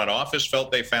department and the front office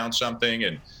felt they found something,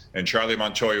 and Charlie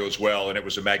Montoyo as well. And it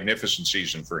was a magnificent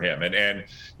season for him. And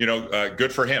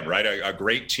good for him, right? A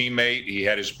great teammate. He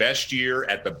had his best year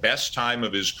at the best time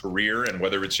of his career. And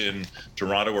whether it's in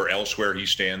Toronto or elsewhere, he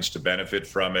stands to benefit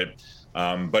from it.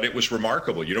 But it was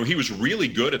remarkable. He was really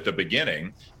good at the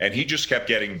beginning, and he just kept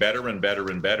getting better and better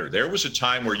and better. There was a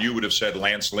time where you would have said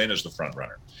Lance Lynn is the front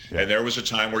runner. Yeah. And there was a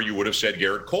time where you would have said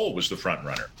Garrett Cole was the front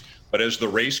runner. But as the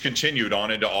race continued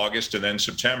on into August and then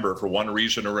September, for one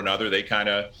reason or another, they kind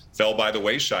of fell by the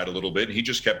wayside a little bit. And he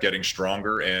just kept getting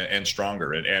stronger and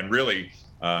stronger. And really,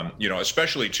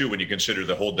 especially too when you consider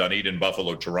the whole Dunedin,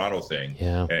 Buffalo, Toronto thing,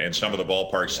 and some of the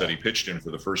ballparks that he pitched in for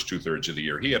the first 2/3 of the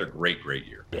year, he had a great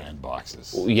year.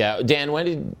 Bandboxes. Yeah, Dan. When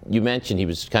did you mention he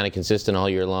was kind of consistent all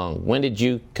year long? When did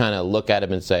you kind of look at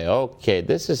him and say, okay,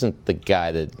 this isn't the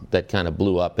guy that kind of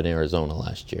blew up in Arizona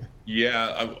last year?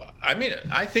 Yeah,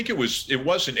 I think it was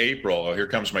in April. Oh, here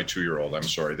comes my 2-year-old. I'm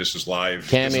sorry. This is live.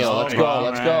 Cameo, let's go.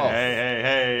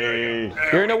 Hey.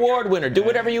 You're an award winner. Do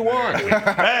whatever you want.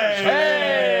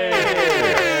 Hey!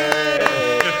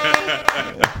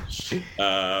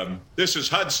 This is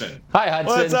Hudson. Hi,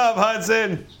 Hudson. What's up,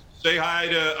 Hudson? Say hi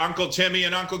to Uncle Timmy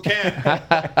and Uncle Ken.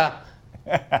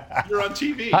 You're on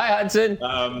TV. Hi, Hudson.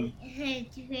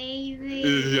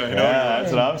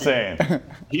 That's what I'm saying.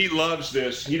 He loves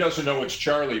this. He doesn't know it's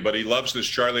Charlie, but he loves this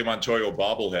Charlie Montoyo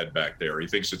bobblehead back there. He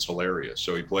thinks it's hilarious,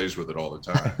 so he plays with it all the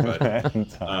time. But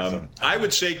awesome. I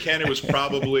would say, Ken, it was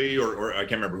probably, or I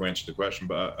can't remember who answered the question,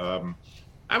 but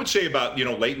I would say about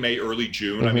late May, early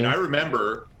June. Mm-hmm. I mean, I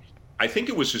remember. I think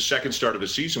it was his second start of the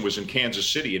season was in Kansas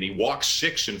City, and he walked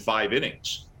 6 in 5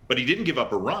 innings, but he didn't give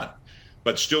up a run.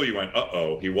 But still, you went,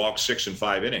 he walked 6 in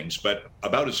 5 innings. But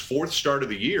about his 4th start of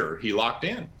the year, he locked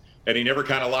in, and he never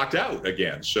kind of locked out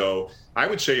again. So I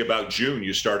would say about June,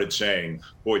 you started saying,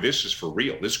 boy, this is for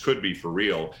real. This could be for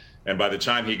real. And by the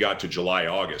time he got to July,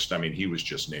 August, I mean, he was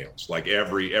just nails, like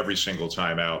every single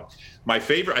time out. I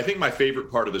think my favorite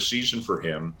part of the season for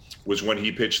him was when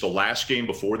he pitched the last game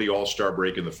before the All-Star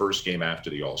break and the first game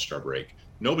after the All-Star break.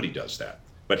 Nobody does that.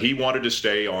 But he wanted to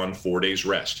stay on 4 days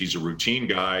rest. He's a routine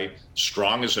guy,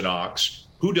 strong as an ox.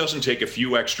 Who doesn't take a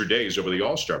few extra days over the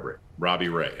All-Star break? Robbie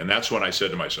Ray. And that's when I said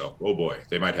to myself, oh boy,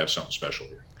 they might have something special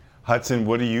here. Hudson,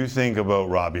 what do you think about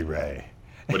Robbie Ray?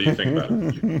 What do you think about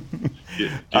it? Do you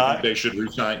think they should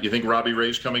resign? You think Robbie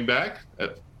Ray's coming back?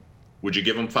 Would you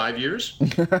give him 5 years?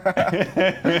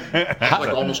 Like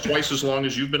almost twice as long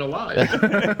as you've been alive.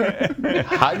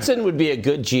 Hudson would be a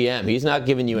good GM. He's not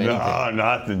giving you anything. No,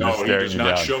 nothing. No, he does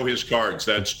not show his cards.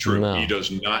 That's true. No. He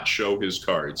does not show his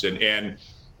cards. And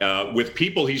with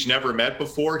people he's never met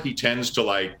before, he tends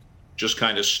to just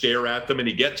kind of stare at them, and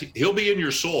he'll be in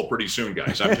your soul pretty soon,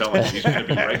 guys. I'm telling you, he's going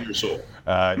to be right in your soul.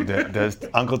 Does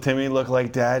Uncle Timmy look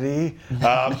like Daddy?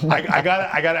 I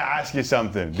gotta ask you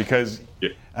something because,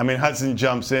 I mean, Hudson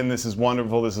jumps in. This is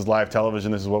wonderful. This is live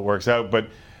television. This is what works out. But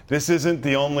this isn't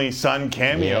the only Sun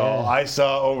cameo I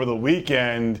saw over the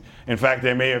weekend. In fact,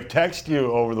 I may have texted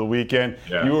you over the weekend.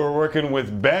 Yeah. You were working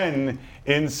with Ben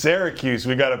in Syracuse.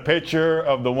 We got a picture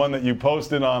of the one that you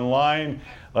posted online.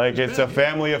 Like it's a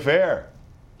family affair.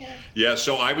 Yeah,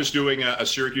 so I was doing a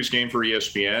Syracuse game for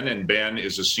ESPN, and Ben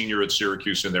is a senior at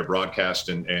Syracuse in their broadcast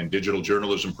and digital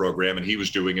journalism program, and he was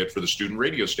doing it for the student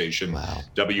radio station,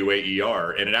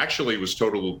 WAER. And it actually was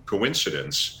total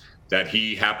coincidence that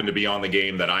he happened to be on the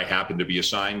game that I happened to be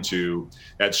assigned to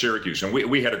at Syracuse. And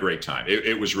we had a great time.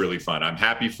 It was really fun. I'm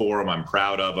happy for him. I'm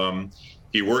proud of him.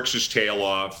 He works his tail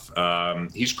off.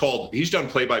 He's done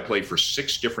play-by-play for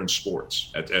 6 different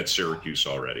sports at Syracuse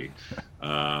already.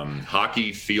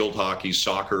 Hockey, field hockey,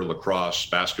 soccer, lacrosse,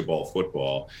 basketball,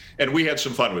 football. And we had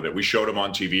some fun with it. We showed him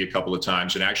on TV a couple of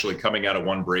times, and actually coming out of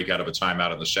one break out of a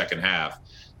timeout in the second half,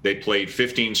 they played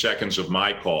 15 seconds of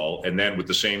my call, and then with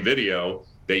the same video,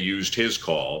 they used his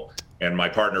call. And my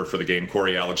partner for the game,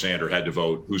 Corey Alexander, had to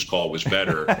vote whose call was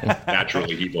better.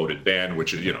 Naturally, he voted Ben,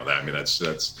 which is,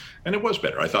 that's, and it was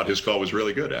better. I thought his call was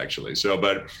really good, actually. So,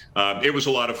 but it was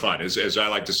a lot of fun. As I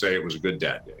like to say, it was a good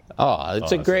dad day. Oh,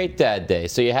 it's a great dad day.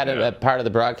 So you had a part of the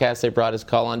broadcast, they brought his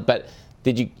call on. But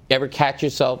did you ever catch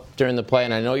yourself during the play?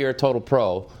 And I know you're a total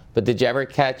pro, but did you ever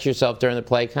catch yourself during the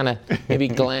play kind of maybe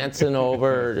glancing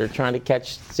over or trying to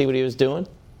see what he was doing?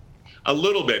 A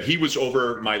little bit. He was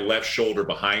over my left shoulder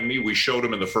behind me. We showed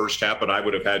him in the first half, but I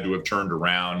would have had to have turned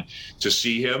around to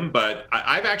see him. But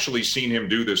I've actually seen him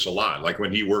do this a lot. Like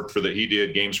when he worked he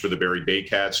did games for the Barry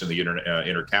Baycats in the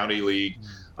Inter-County League.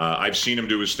 I've seen him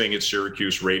do his thing at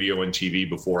Syracuse radio and TV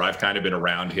before. I've kind of been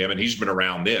around him, and he's been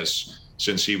around this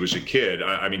since he was a kid.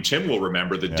 I mean, Tim will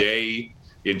remember the day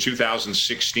in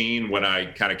 2016 when I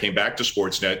kind of came back to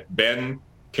Sportsnet. Ben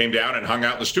came down and hung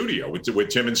out in the studio with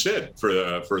Tim and Sid for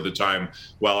the time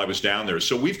while I was down there.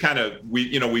 So we've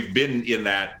been in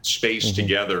that space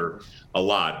together a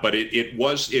lot, but it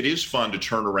is fun to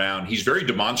turn around. He's very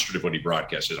demonstrative when he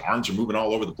broadcasts. His arms are moving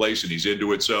all over the place and he's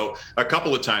into it. So a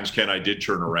couple of times, Ken, I did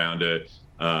turn around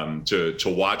to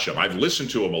watch him. I've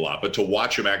listened to him a lot, but to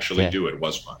watch him actually do it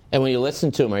was fun. And when you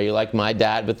listen to him, are you like my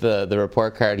dad with the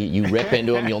report card? You rip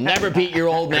into him. You'll never beat your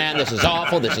old man. This is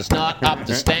awful. This is not up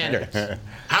to standards.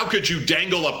 How could you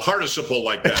dangle a participle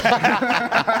like that?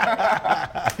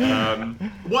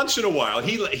 Once in a while,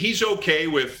 he's okay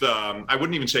with, I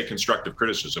wouldn't even say constructive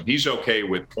criticism. He's okay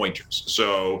with pointers.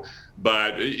 So,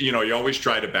 but, you always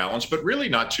try to balance, but really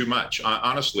not too much.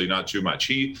 Honestly, not too much.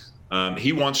 He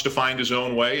wants to find his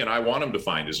own way, and I want him to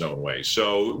find his own way.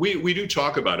 So we do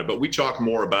talk about it, but we talk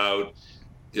more about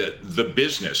the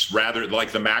business, rather like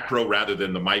the macro rather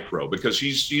than the micro, because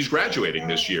he's graduating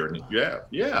this year. And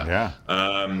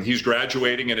he's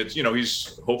graduating, and it's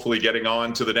he's hopefully getting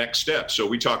on to the next step. So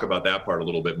we talk about that part a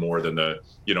little bit more than the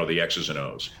X's and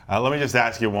O's. Let me just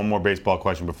ask you one more baseball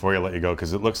question before I let you go,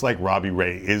 because it looks like Robbie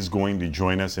Ray is going to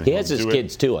join us. And he has his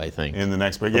kids too, I think. In the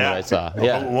next break. Yeah, what I saw.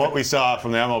 Yeah. What we saw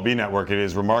from the MLB Network, it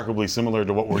is remarkably similar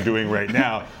to what we're doing right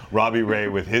now. Robbie Ray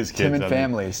with his kids. Tim and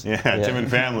families. Tim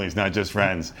and families, not just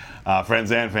friends.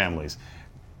 Friends and families.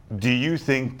 Do you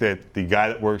think that the guy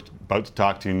that we're about to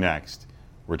talk to next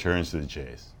returns to the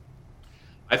Jays?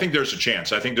 I think there's a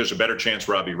chance. I think there's a better chance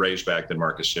Robbie Ray's back than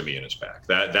Marcus Semien is back.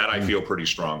 That I feel pretty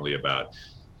strongly about.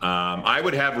 I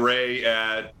would have Ray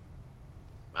at,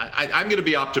 I'm going to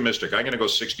be optimistic. I'm going to go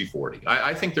 60-40.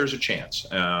 I think there's a chance.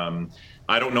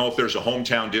 I don't know if there's a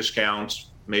hometown discount.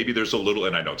 Maybe there's a little,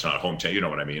 and I know it's not a hometown, you know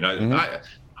what I mean.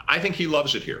 I think he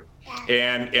loves it here.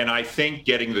 And I think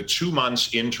getting the 2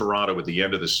 months in Toronto at the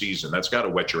end of the season, that's got to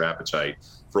whet your appetite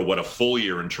for what a full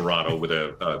year in Toronto with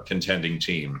a contending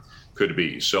team could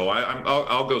be. So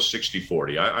I'll go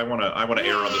 60-40. I want to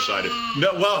err on the side of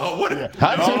no. Well, what?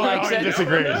 Hudson likes it.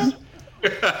 Disagrees.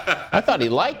 I thought he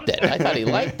liked it.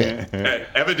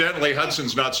 Evidently,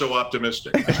 Hudson's not so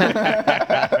optimistic.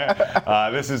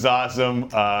 This is awesome.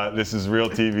 This is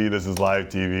real TV. This is live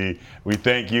TV. We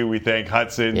thank you. We thank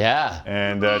Hudson. Yeah.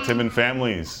 And Tim and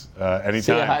families. Anytime.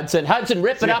 See you, Hudson. Hudson,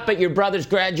 rip it up at your brother's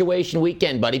graduation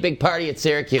weekend, buddy. Big party at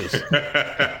Syracuse.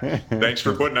 Thanks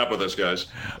for putting up with us, guys.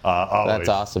 Always. That's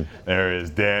awesome. There is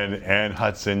Dan and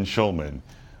Hudson Schulman,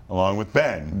 along with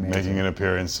Ben, making an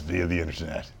appearance via the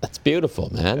internet. That's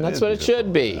beautiful, man. That's what it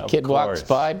should be. Kid walks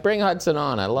by, bring Hudson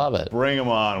on. I love it. Bring him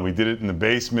on. We did it in the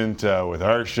basement with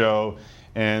our show,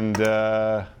 and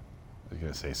I was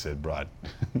going to say Sid brought.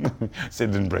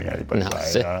 Sid didn't bring anybody by.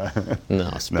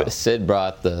 Sid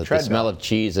brought the smell of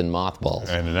cheese and mothballs.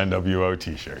 And an NWO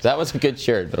t-shirt. That was a good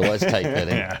shirt, but it was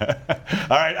tight-fitting. Yeah.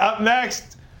 All right, up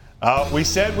next, we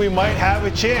said we might have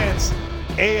a chance.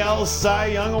 AL Cy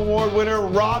Young Award winner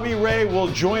Robbie Ray will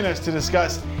join us to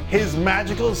discuss his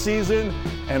magical season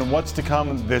and what's to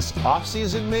come this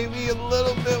offseason. Maybe a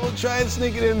little bit. We'll try and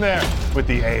sneak it in there with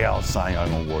the AL Cy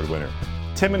Young Award winner.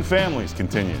 Tim and Families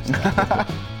continues.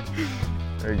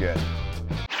 Very good.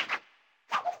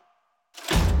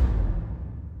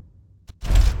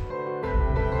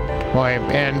 Boy,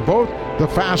 and both the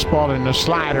fastball and the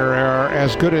slider are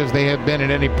as good as they have been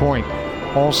at any point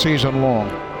all season long.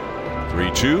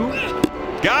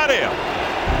 3-2. Got him.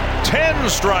 10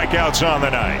 strikeouts on the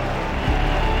night.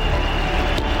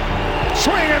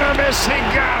 Swing and a miss. He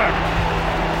got him.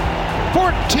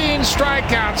 14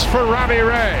 strikeouts for Robbie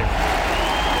Ray.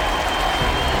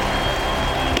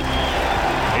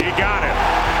 He got him.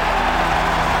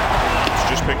 He's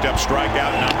just picked up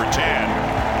strikeout number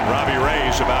 10. Robbie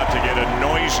Ray's about to get a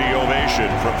noisy ovation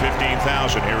from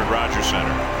 15,000 here at Rogers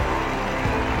Center.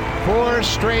 4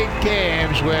 straight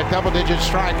games with double-digit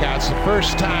strikeouts. The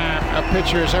first time a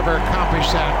pitcher has ever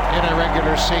accomplished that in a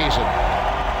regular season.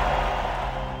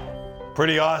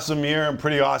 Pretty awesome year, and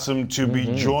pretty awesome to be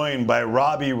joined by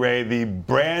Robbie Ray, the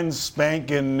brand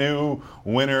spanking new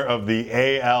winner of the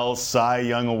AL Cy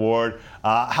Young Award.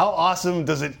 How awesome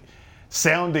does it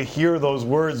sound to hear those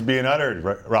words being uttered,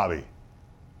 Robbie?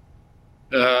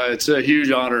 It's a huge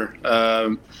honor.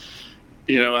 I'm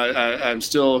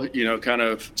still, kind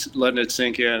of letting it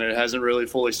sink in. It hasn't really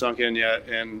fully sunk in yet.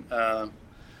 And,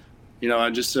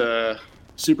 I'm just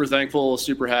super thankful,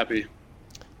 super happy.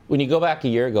 When you go back a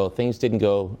year ago, things didn't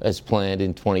go as planned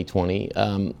in 2020.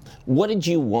 What did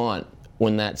you want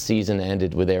when that season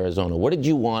ended with Arizona? What did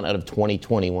you want out of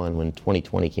 2021 when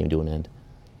 2020 came to an end?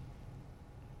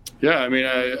 Yeah, I mean,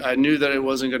 I knew that it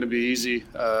wasn't going to be easy.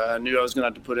 I knew I was going to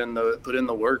have to put in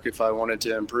the work if I wanted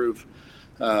to improve.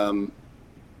 I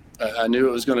knew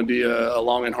it was going to be a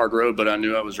long and hard road, but I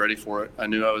knew I was ready for it. I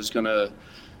knew I was going to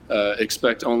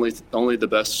expect only the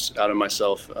best out of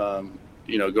myself,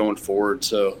 going forward.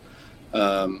 So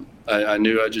I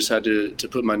knew I just had to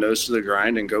put my nose to the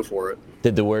grind and go for it.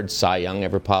 Did the word Cy Young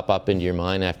ever pop up into your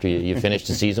mind after you finished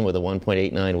the season with a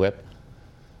 1.89 whip?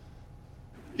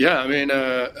 Yeah, I mean,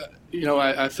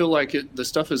 I feel like the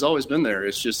stuff has always been there.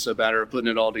 It's just a matter of putting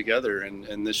it all together.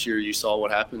 And this year you saw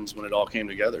what happens when it all came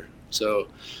together. So,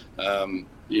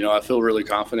 I feel really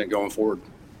confident going forward.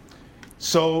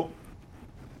 So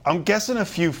I'm guessing a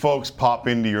few folks pop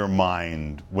into your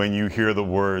mind when you hear the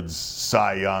words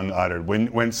Cy Young uttered.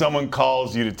 When someone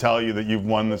calls you to tell you that you've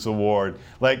won this award,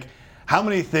 like how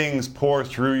many things pour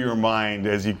through your mind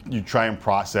as you try and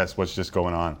process what's just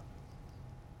going on?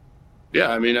 Yeah,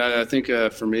 I mean, I think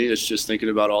for me, it's just thinking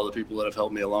about all the people that have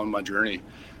helped me along my journey,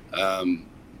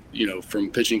 from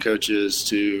pitching coaches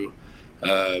to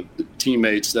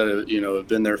teammates that have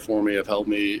been there for me, have helped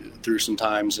me through some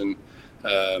times, and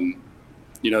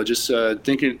just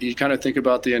thinking. You kind of think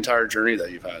about the entire journey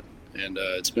that you've had, and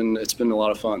it's been a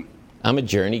lot of fun. I'm a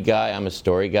journey guy. I'm a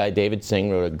story guy. David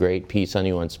Singh wrote a great piece on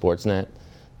you on Sportsnet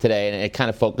today, and it kind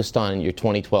of focused on your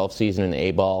 2012 season in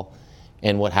A-ball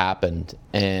and what happened.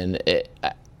 And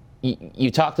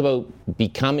you talked about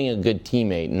becoming a good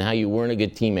teammate and how you weren't a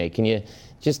good teammate. Can you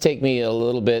just take me a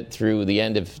little bit through the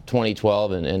end of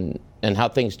 2012 and how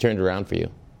things turned around for you?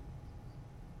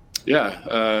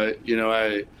 Yeah,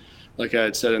 like I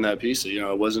had said in that piece,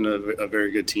 I wasn't a very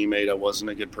good teammate. I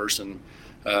wasn't a good person.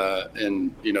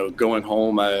 And going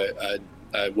home, I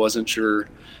wasn't sure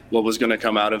what was going to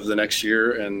come out of the next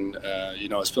year. And, I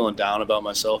was feeling down about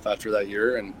myself after that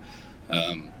year. And,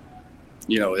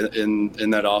 in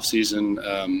that off season,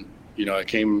 I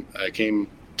came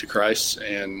to Christ,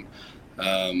 and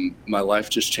my life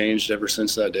just changed ever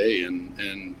since that day.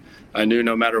 And I knew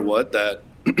no matter what that,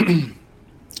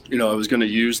 I was going to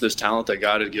use this talent that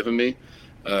God had given me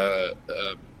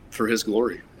for His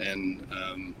glory. And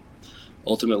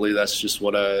ultimately, that's just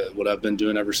what I've been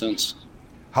doing ever since.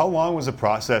 How long was the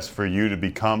process for you to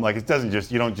become, like, you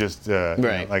don't just,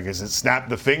 right. Like, is it snap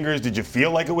the fingers? Did you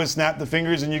feel like it was snap the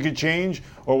fingers and you could change,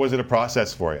 or was it a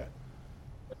process for you?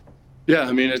 Yeah,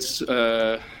 I mean, it's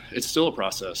still a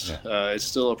process. Yeah. It's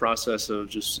still a process of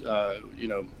just,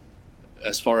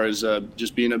 as far as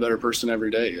just being a better person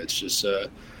every day. It's just,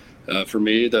 for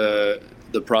me, the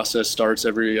process starts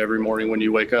every morning when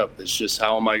you wake up. It's just,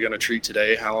 how am I going to treat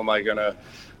today? How am I going to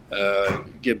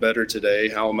get better today?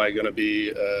 How am I going to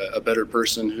be a better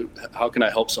person? How can I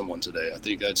help someone today? I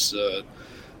think that's,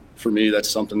 for me, that's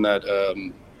something that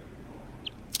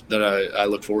I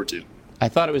look forward to. I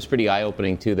thought it was pretty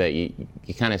eye-opening, too, that you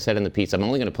kind of said in the piece, I'm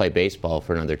only going to play baseball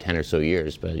for another 10 or so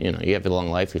years, but, you have a long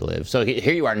life you live. So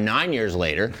here you are 9 years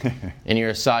later, and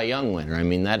you're a Cy Young winner. I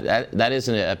mean, that is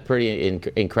a pretty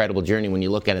incredible journey when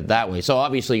you look at it that way. So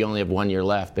obviously you only have 1 year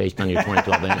left based on your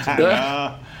 2012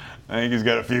 answer. I think he's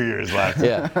got a few years left.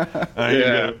 Yeah.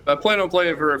 I plan on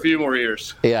playing for a few more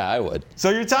years. Yeah, I would.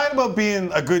 So you're talking about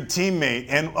being a good teammate,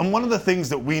 and one of the things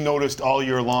that we noticed all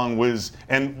year long was,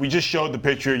 and we just showed the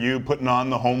picture of you putting on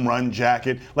the home run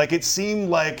jacket, like it seemed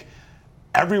like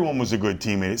everyone was a good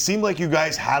teammate. It seemed like you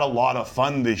guys had a lot of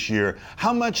fun this year.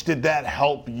 How much did that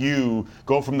help you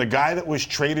go from the guy that was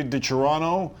traded to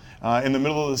Toronto in the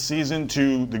middle of the season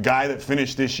to the guy that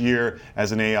finished this year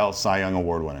as an AL Cy Young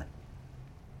Award winner?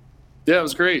 Yeah, it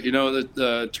was great.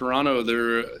 Toronto,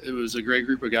 it was a great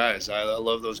group of guys. I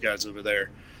love those guys over there.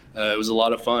 It was a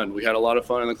lot of fun. We had a lot of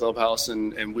fun in the clubhouse,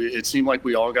 and it seemed like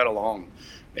we all got along.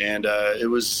 And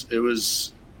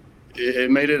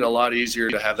it made it a lot easier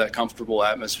to have that comfortable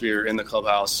atmosphere in the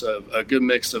clubhouse. A good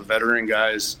mix of veteran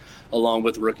guys along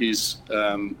with rookies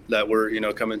that were,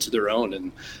 coming to their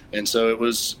own. And so it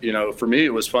was, for me,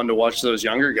 it was fun to watch those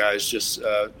younger guys just,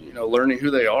 learning who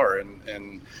they are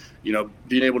and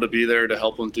being able to be there to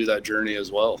help them through that journey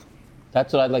as well.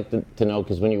 That's what I'd like to know,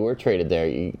 because when you were traded there,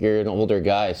 you're an older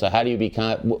guy. So how do you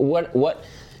become what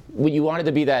you wanted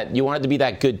to be that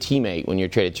good teammate when you're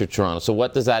traded to Toronto? So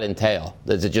what does that entail?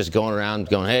 Is it just going around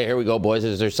going, hey, here we go, boys?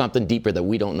 Is there something deeper that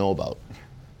we don't know about?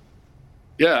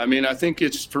 Yeah, I mean, I think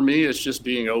for me, it's just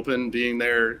being open, being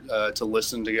there to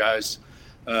listen to guys,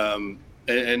 and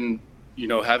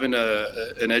having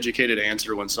an educated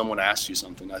answer when someone asks you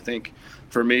something. I think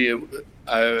for me,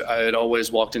 I had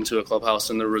always walked into a clubhouse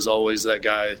and there was always that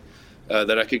guy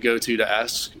that I could go to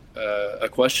ask a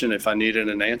question if I needed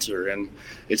an answer. And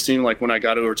it seemed like when I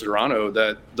got over to Toronto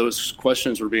that those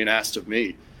questions were being asked of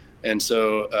me. And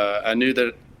so I knew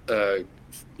that,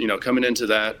 coming into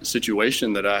that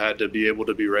situation, that I had to be able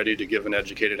to be ready to give an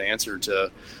educated answer to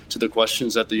the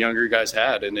questions that the younger guys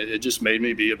had. And it just made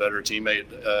me be a better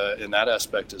teammate in that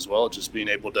aspect as well, just being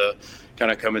able to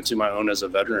kind of come into my own as a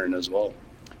veteran as well.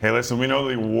 Hey, listen, we know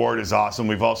the award is awesome.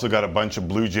 We've also got a bunch of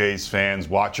Blue Jays fans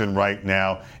watching right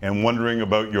now and wondering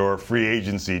about your free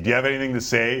agency. Do you have anything to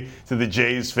say to the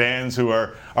Jays fans who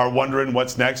are wondering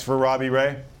what's next for Robbie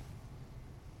Ray?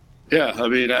 Yeah, I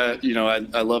mean,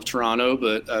 I love Toronto,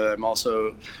 but I'm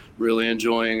also really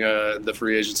enjoying the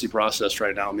free agency process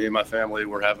right now. Me and my family,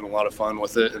 we're having a lot of fun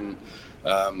with it. And,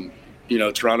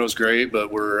 Toronto's great,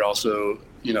 but we're also,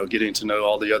 getting to know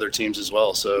all the other teams as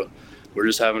well. So we're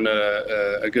just having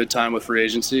a good time with free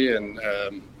agency and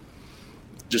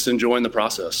just enjoying the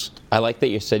process. I like that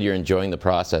you said you're enjoying the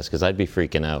process, because I'd be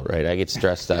freaking out, right? I get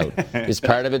stressed out. Is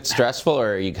part of it stressful,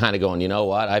 or are you kind of going, you know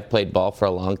what, I've played ball for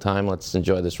a long time, let's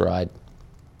enjoy this ride?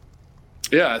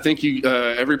 Yeah, I think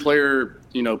every player,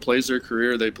 plays their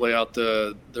career. They play out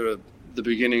the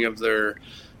beginning of their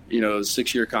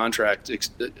 6-year contract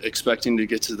expecting to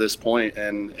get to this point.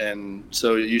 And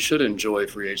so you should enjoy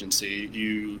free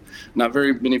agency. Not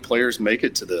very many players make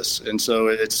it to this. And so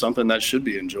it's something that should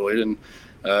be enjoyed. And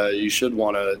you should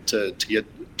want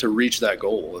to reach that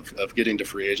goal of getting to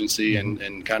free agency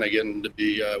and kind of getting to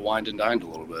be wined and dined a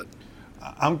little bit.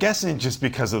 I'm guessing just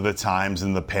because of the times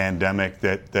in the pandemic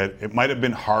that it might have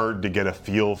been hard to get a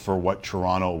feel for what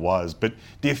Toronto was. But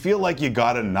do you feel like you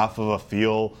got enough of a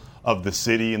feel of the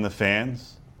city and the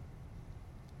fans?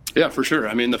 Yeah, for sure.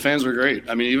 I mean, the fans were great.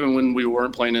 I mean, even when we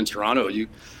weren't playing in Toronto,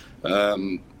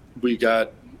 we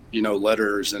got,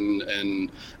 letters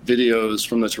and videos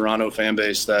from the Toronto fan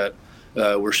base that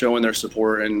were showing their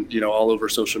support, and, all over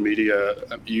social media.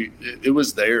 It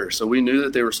was there. So we knew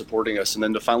that they were supporting us. And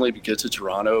then to finally get to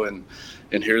Toronto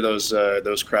and hear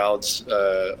those crowds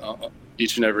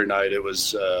each and every night, it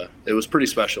was pretty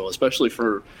special, especially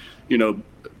for,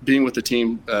 being with the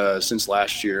team since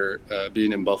last year,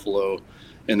 being in Buffalo,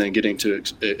 and then getting to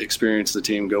experience the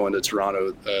team going to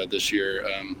Toronto this year.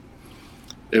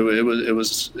 It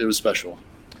was special.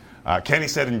 Kenny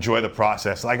said enjoy the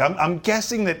process. Like I'm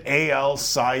guessing that AL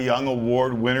Cy Young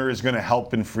Award winner is going to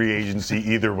help in free agency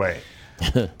either way.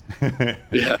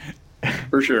 Yeah,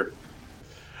 for sure.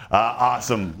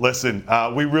 Awesome. Listen,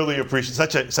 we really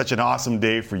appreciate such an awesome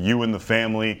day for you and the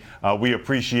family. We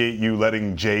appreciate you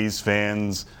letting Jays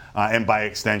fans and by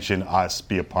extension us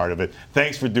be a part of it.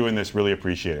 Thanks for doing this. Really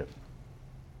appreciate it.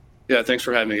 Yeah, thanks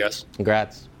for having me, guys.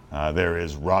 Congrats. There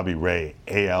is Robbie Ray,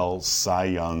 AL Cy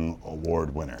Young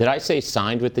Award winner. Did I say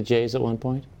signed with the Jays at one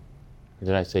point? Or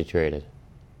did I say traded?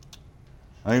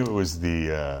 I think it was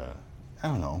I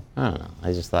don't know.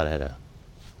 I just thought I had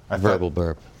a verbal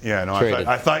burp. Yeah, no,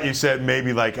 I thought you said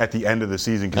maybe like at the end of the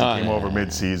season, because it came over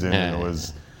mid-season and it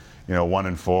was,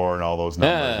 1-4 and all those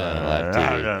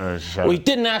numbers. We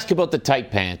didn't ask about the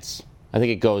tight pants. I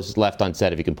think it goes left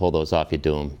unsaid. If you can pull those off, you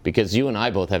do them. Because you and I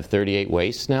both have 38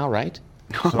 waists now, right?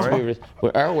 Sorry?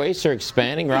 Our waists are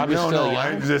expanding. Robbie's still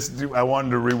young. I wanted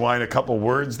to rewind a couple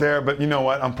words there, but you know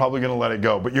what? I'm probably going to let it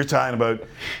go. But you're talking about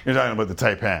the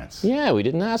tight pants. Yeah, we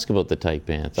didn't ask about the tight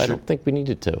pants. I don't think we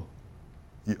needed to.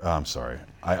 I'm sorry.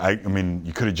 I mean,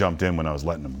 you could have jumped in when I was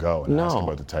letting him go and asked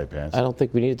about the tight pants. I don't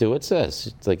think we need to. What's this?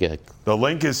 It's like a. The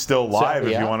link is still live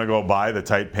if yeah. you want to go buy the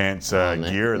tight pants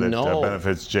gear that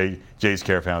benefits Jay's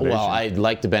Care Foundation. Well, I'd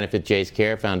like to benefit Jay's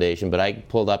Care Foundation, but I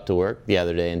pulled up to work the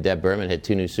other day and Deb Berman had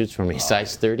 2 new suits for me,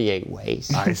 size 38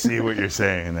 waist. I see what you're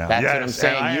saying now. That's what I'm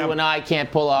saying. You and I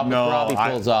can't pull off what Robbie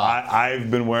pulls off. I've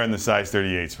been wearing the size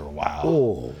 38s for a while.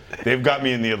 Ooh. They've got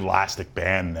me in the elastic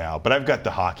band now, but I've got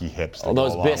the hockey hips.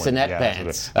 Those Bissonette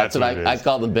pants. That's what I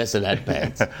call them Bissonette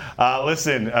pants.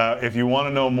 Listen, if you want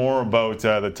to know more about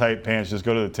the tight pants, just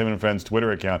go to the Tim and Friends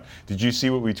Twitter account. Did you see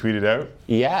what we tweeted out?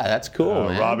 Yeah, that's cool,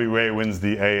 man. Robbie Ray wins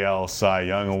the AL Cy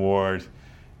Young Award,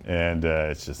 and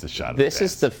it's just a shot. This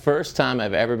is the first time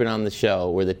I've ever been on the show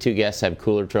where the 2 guests have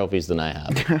cooler trophies than I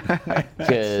have.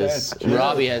 Because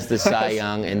Robbie has the Cy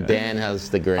Young and Dan has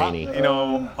the Graney.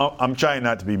 I'm trying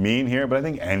not to be mean here, but I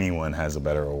think anyone has a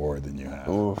better award than you have.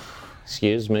 Oof.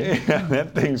 Excuse me?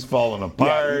 That thing's falling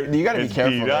apart. Yeah, you got to be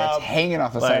careful. It's hanging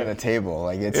off the side of the Like, table.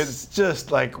 Like it's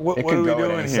just like, what it are could we go in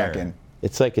doing any here? second.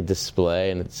 It's like a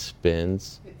display and it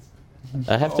spins.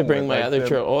 I have to bring my other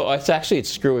trophy. Oh, it's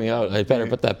screwing out. I better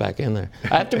put that back in there.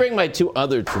 I have to bring my 2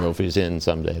 other trophies in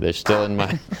someday. They're still in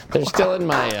my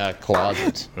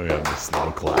closet. We have this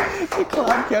little clap. The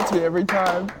clap gets me every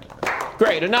time.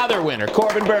 Great, another winner.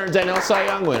 Corbin Burns, NL Cy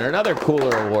Young winner. Another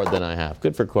cooler award than I have.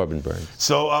 Good for Corbin Burns.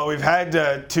 So we've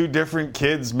had 2 different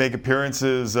kids make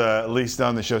appearances, at least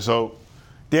on the show. So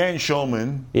Dan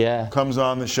Shulman comes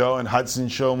on the show, and Hudson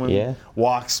Shulman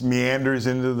meanders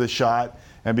into the shot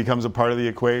and becomes a part of the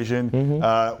equation.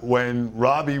 When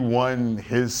Robbie won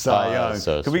his Cy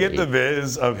Young, can we get the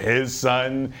viz of his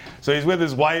son? So he's with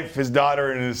his wife, his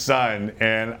daughter, and his son,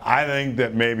 and I think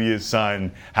that maybe his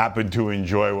son happened to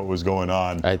enjoy what was going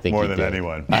on more than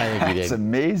anyone. I think he did. It's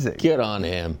amazing. Good on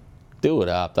him. Do it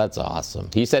up. That's awesome.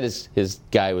 He said his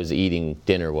guy was eating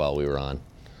dinner while we were on,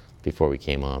 before we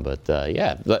came on. But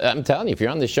yeah, I'm telling you, if you're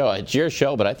on the show, it's your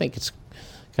show, but I think it's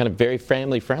kind of very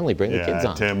family friendly. Bring the kids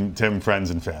on. Tim, friends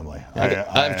and family. I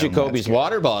have Jacoby's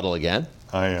water bottle again.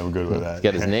 I am good with that. He's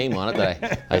got his name on it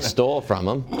that I stole from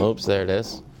him. Oops, there it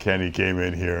is. Kenny came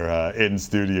in here in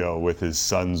studio with his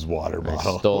son's water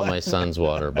bottle. I stole my son's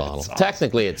water bottle. Awesome.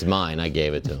 Technically, it's mine. I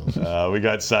gave it to him. We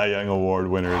got Cy Young Award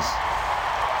winners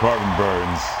Corbin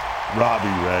Burns, Robbie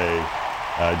Ray,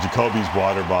 Jacoby's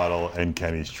water bottle, and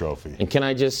Kenny's trophy. And can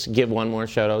I just give one more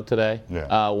shout out today?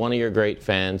 Yeah. One of your great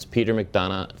fans, Peter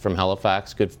McDonough from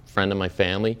Halifax, good friend of my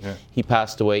family. Yeah. He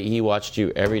passed away. He watched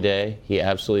you every day. He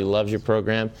absolutely loves your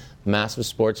program. Massive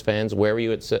sports fans. Where were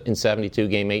you in 72,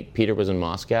 Game 8? Peter was in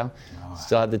Moscow.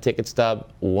 Still had the ticket stub.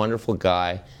 Wonderful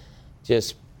guy.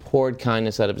 Just poured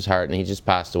kindness out of his heart, and he just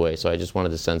passed away. So I just wanted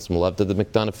to send some love to the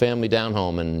McDonough family down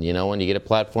home. And, you know, when you get a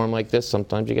platform like this,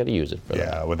 sometimes you got to use it for that.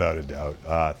 Yeah, without a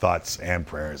doubt. Thoughts and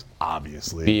prayers,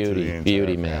 obviously.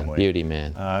 Beauty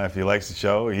man. If he likes the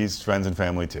show, he's friends and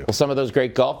family, too. Well, some of those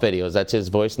great golf videos, that's his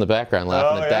voice in the background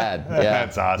laughing at Dad. Yeah.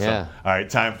 That's awesome. Yeah. All right,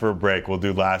 time for a break. We'll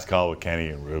do Last Call with Kenny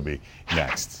and Ruby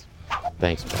next.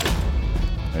 Thanks, man.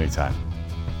 Anytime.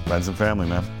 Friends and family,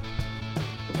 man.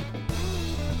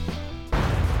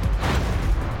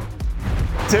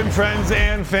 Tim, friends,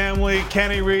 and family.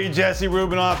 Kenny Reed, Jesse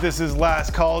Rubinoff. This is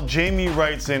Last Call. Jamie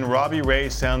writes in, Robbie Ray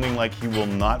sounding like he will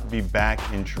not be back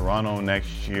in Toronto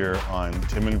next year on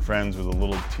Tim and Friends with a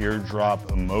little teardrop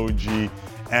emoji.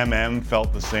 MM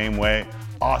felt the same way.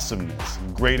 Awesomeness.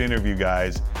 Great interview,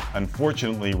 guys.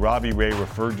 Unfortunately, Robbie Ray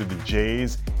referred to the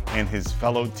Jays and his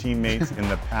fellow teammates in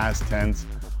the past tense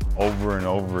over and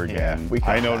over again.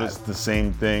 I noticed the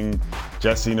same thing.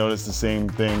 Jesse noticed the same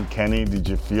thing. Kenny, did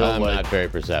you feel I'm not very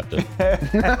perceptive.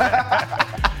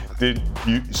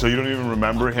 So you don't even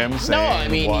remember him saying? No, I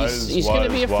mean he's going to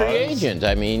be a free agent.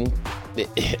 I mean,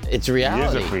 it's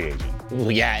reality. He is a free agent.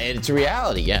 Well, yeah, it's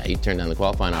reality. Yeah, he turned down the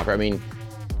qualifying offer. I mean,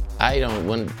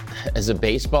 as a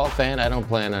baseball fan, I don't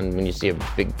plan on, when you see a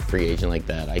big free agent like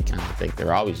that, I kind of think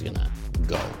they're always going to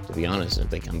go, to be honest. If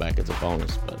they come back, it's a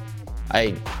bonus. But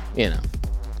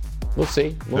we'll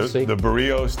see. We'll see. The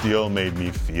Barrios deal made me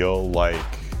feel like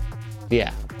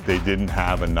they didn't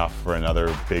have enough for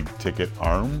another big ticket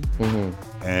arm.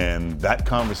 Mm-hmm. And that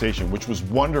conversation, which was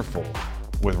wonderful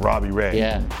with Robbie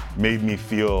Ray, made me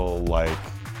feel like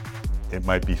it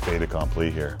might be fait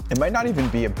accompli here. It might not even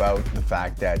be about the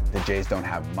fact that the Jays don't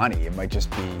have money. It might just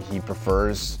be he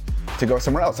prefers to go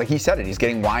somewhere else. Like he said it, he's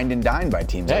getting wined and dined by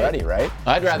teams already, right?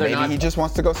 I'd rather maybe not. He just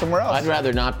wants to go somewhere else. I'd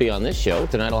rather not be on this show.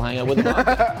 Tonight I'll hang out with him.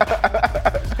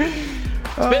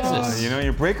 It's business.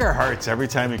 You break our hearts every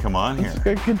time you come on here. It's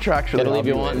good contractually. Gotta leave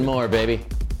you wanting more, baby.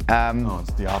 No,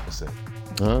 it's the opposite.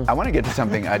 I want to get to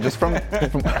something just from when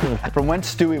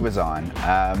Stewie was on.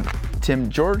 Tim,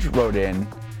 George wrote in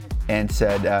and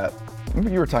said, remember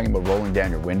you were talking about rolling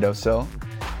down your windowsill?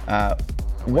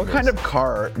 What kind of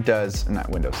car does, not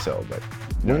windowsill, but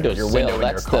your window in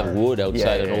that's your car. the wood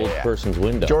outside an old person's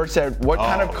window. George said, what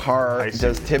kind of car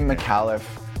does Tim McAuliffe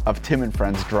of Tim and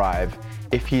Friends drive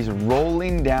if he's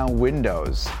rolling down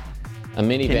windows? A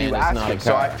minivan is not a car.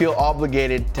 So I feel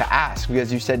obligated to ask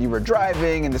because you said you were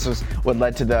driving and this was what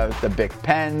led to the big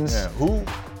pens. Yeah.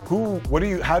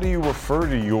 How do you refer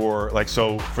to your, like,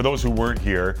 so for those who weren't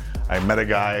here, I met a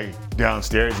guy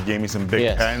downstairs, he gave me some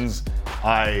big pens.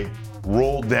 I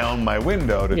rolled down my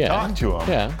window to talk to him.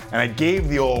 Yeah. And I gave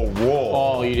the old roll.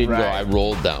 Oh, you didn't go, I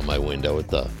rolled down my window with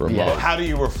the remote. Yeah. How do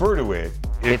you refer to it?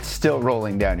 It's still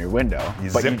rolling down your window.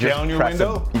 You but zip you just down your press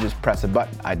window? You just press a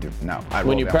button. I do, no.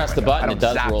 When you press the button, it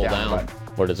does roll down.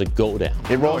 Or does it go down?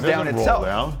 It rolls down itself.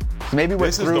 Down. So maybe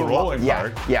this is the rolling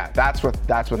part. Yeah, that's what.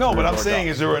 No, but I'm saying,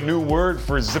 is there a new word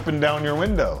for zipping down your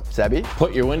window? Sebi?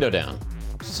 Put your window down.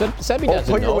 Sebi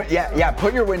doesn't know.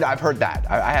 Put your window. I've heard that.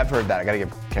 I have heard that. I gotta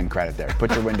give Ken credit there.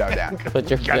 Put your window down.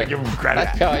 Gotta give him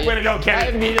credit. Way to go,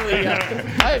 Ken.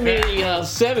 I immediately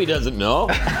Sebi doesn't know.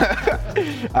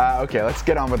 Okay, let's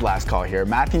get on with last call here.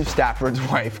 Matthew Stafford's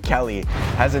wife, Kelly,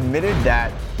 has admitted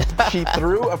that she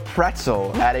threw a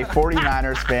pretzel at a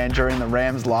 49ers fan during the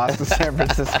Rams' loss to San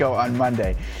Francisco on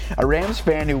Monday. A Rams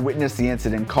fan who witnessed the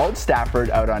incident called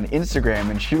Stafford out on Instagram,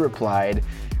 and she replied,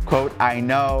 quote, "I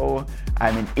know,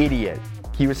 I'm an idiot.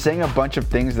 He was saying a bunch of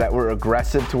things that were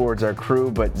aggressive towards our crew,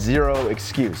 but zero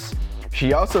excuse."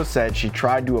 She also said she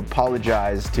tried to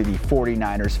apologize to the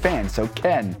 49ers fans. So,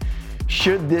 Ken,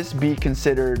 should this be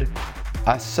considered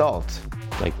assault?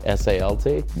 Like SALT?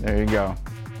 There you go.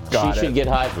 She should get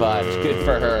high fives. Good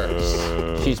for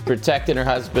her. She's protecting her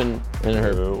husband and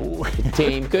her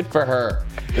team. Good for her.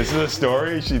 This is a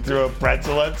story? She threw a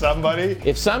pretzel at somebody?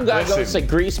 If some guy goes to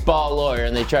greaseball lawyer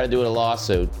and they try to do a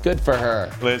lawsuit, good for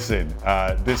her. Listen,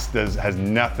 this has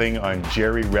nothing on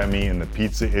Jerry Remy and the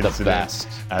pizza incident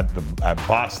at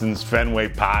Boston's Fenway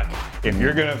Park. If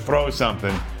you're going to throw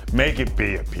something, make it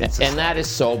be a pizza. And that is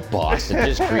so Boston,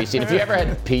 just greasy. And if you ever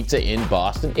had pizza in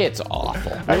Boston, it's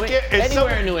awful.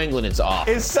 Anywhere in New England, it's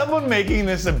awful. Is someone making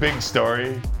this a big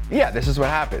story? Yeah, this is what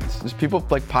happens. There's people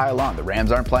like pile on. The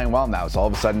Rams aren't playing well now, so all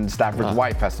of a sudden Stafford's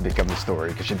wife has to become the story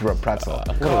because she threw a pretzel.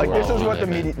 This is what the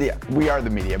media. Yeah, we are the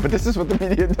media, but this is what the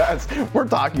media does. We're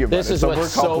talking about this it, is so what we're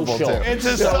culpable social. too. It's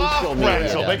a soft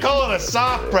pretzel. They call it a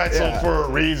soft pretzel for a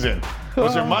reason.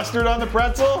 Was there mustard on the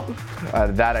pretzel?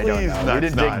 That I don't know. We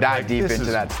didn't dig that deep into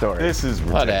that story. This is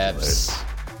ridiculous. Whatevs.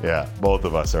 Yeah, both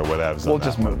of us are whatevs.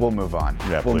 We'll move on.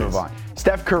 Yeah, we'll move on.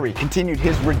 Steph Curry continued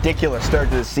his ridiculous start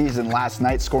to the season last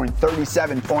night, scoring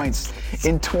 37 points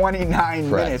in 29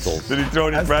 minutes. Did he throw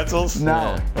any pretzels?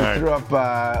 No. He threw up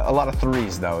a lot of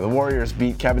threes, though. The Warriors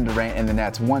beat Kevin Durant and the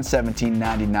Nets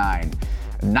 117-99.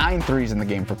 9 threes in the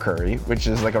game for Curry, which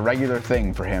is like a regular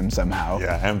thing for him somehow.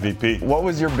 Yeah, MVP. What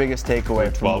was your biggest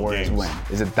takeaway from the Warriors win?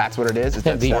 Is it that's what it is?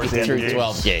 MVP through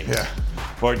 12 games. Yeah.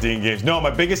 14 games. No, my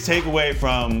biggest takeaway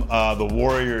from the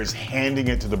Warriors handing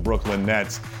it to the Brooklyn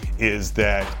Nets is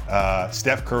that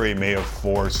Steph Curry may have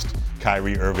forced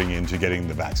Kyrie Irving into getting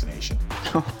the vaccination.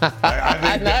 I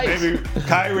think that maybe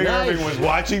Kyrie Irving was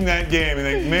watching that game and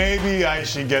think maybe I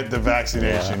should get the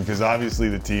vaccination because obviously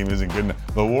the team isn't good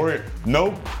enough. The Warriors,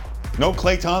 no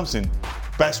Klay Thompson.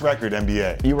 Best record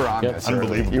NBA. You were on this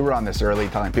early. You were on this early,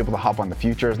 telling people to hop on the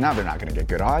futures. Now they're not going to get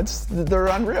good odds. They're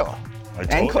unreal.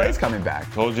 And Klay's coming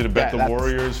back. Told you to bet the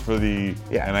Warriors for the,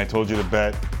 and I told you to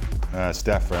bet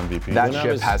Steph for MVP. That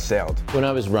ship has sailed. When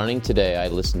I was running today, I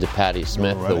listened to Patti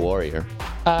Smith, The Warrior.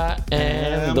 I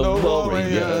am the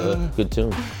warrior. Good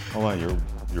tune. Hold on,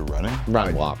 you're running?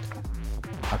 Run, walk.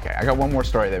 Okay, I got one more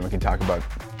story, then we can talk about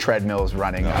treadmills,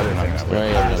 running, other things.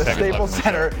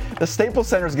 The Staples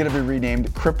Center is going to be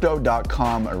renamed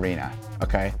Crypto.com Arena.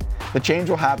 Okay, the change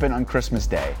will happen on Christmas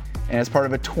Day, and it's part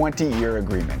of a 20-year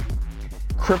agreement.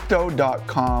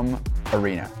 Crypto.com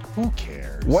Arena. Who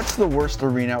cares? What's the worst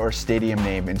arena or stadium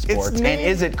name in sports? And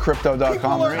is it Crypto.com People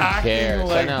are Arena? acting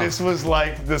like this was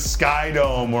like the Sky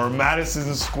Dome or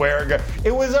Madison Square.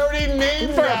 It was already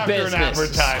named for after business. An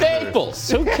advertiser. Staples.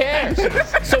 Who cares?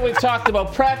 So we've talked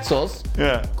about pretzels.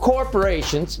 Yeah.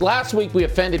 Corporations. Last week we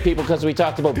offended people because we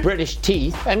talked about British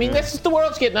teeth. I mean, the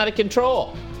world's getting out of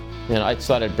control. You know, I just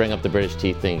thought I'd bring up the British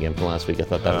teeth thing again from last week. I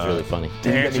thought that was really funny.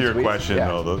 To answer your question,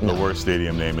 though, the worst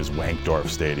stadium name is Wankdorf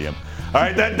Stadium. All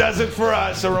right, that does it for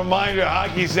us. A reminder,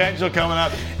 Hockey Central coming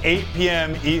up 8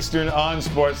 p.m. Eastern on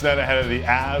Sportsnet ahead of the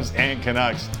Avs and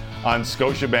Canucks on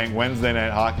Scotiabank Wednesday Night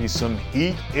Hockey. Some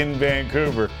heat in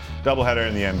Vancouver. Doubleheader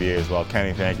in the NBA as well.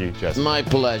 Kenny, thank you. Jesse. My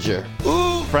pleasure.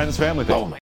 Friends, family, thank you.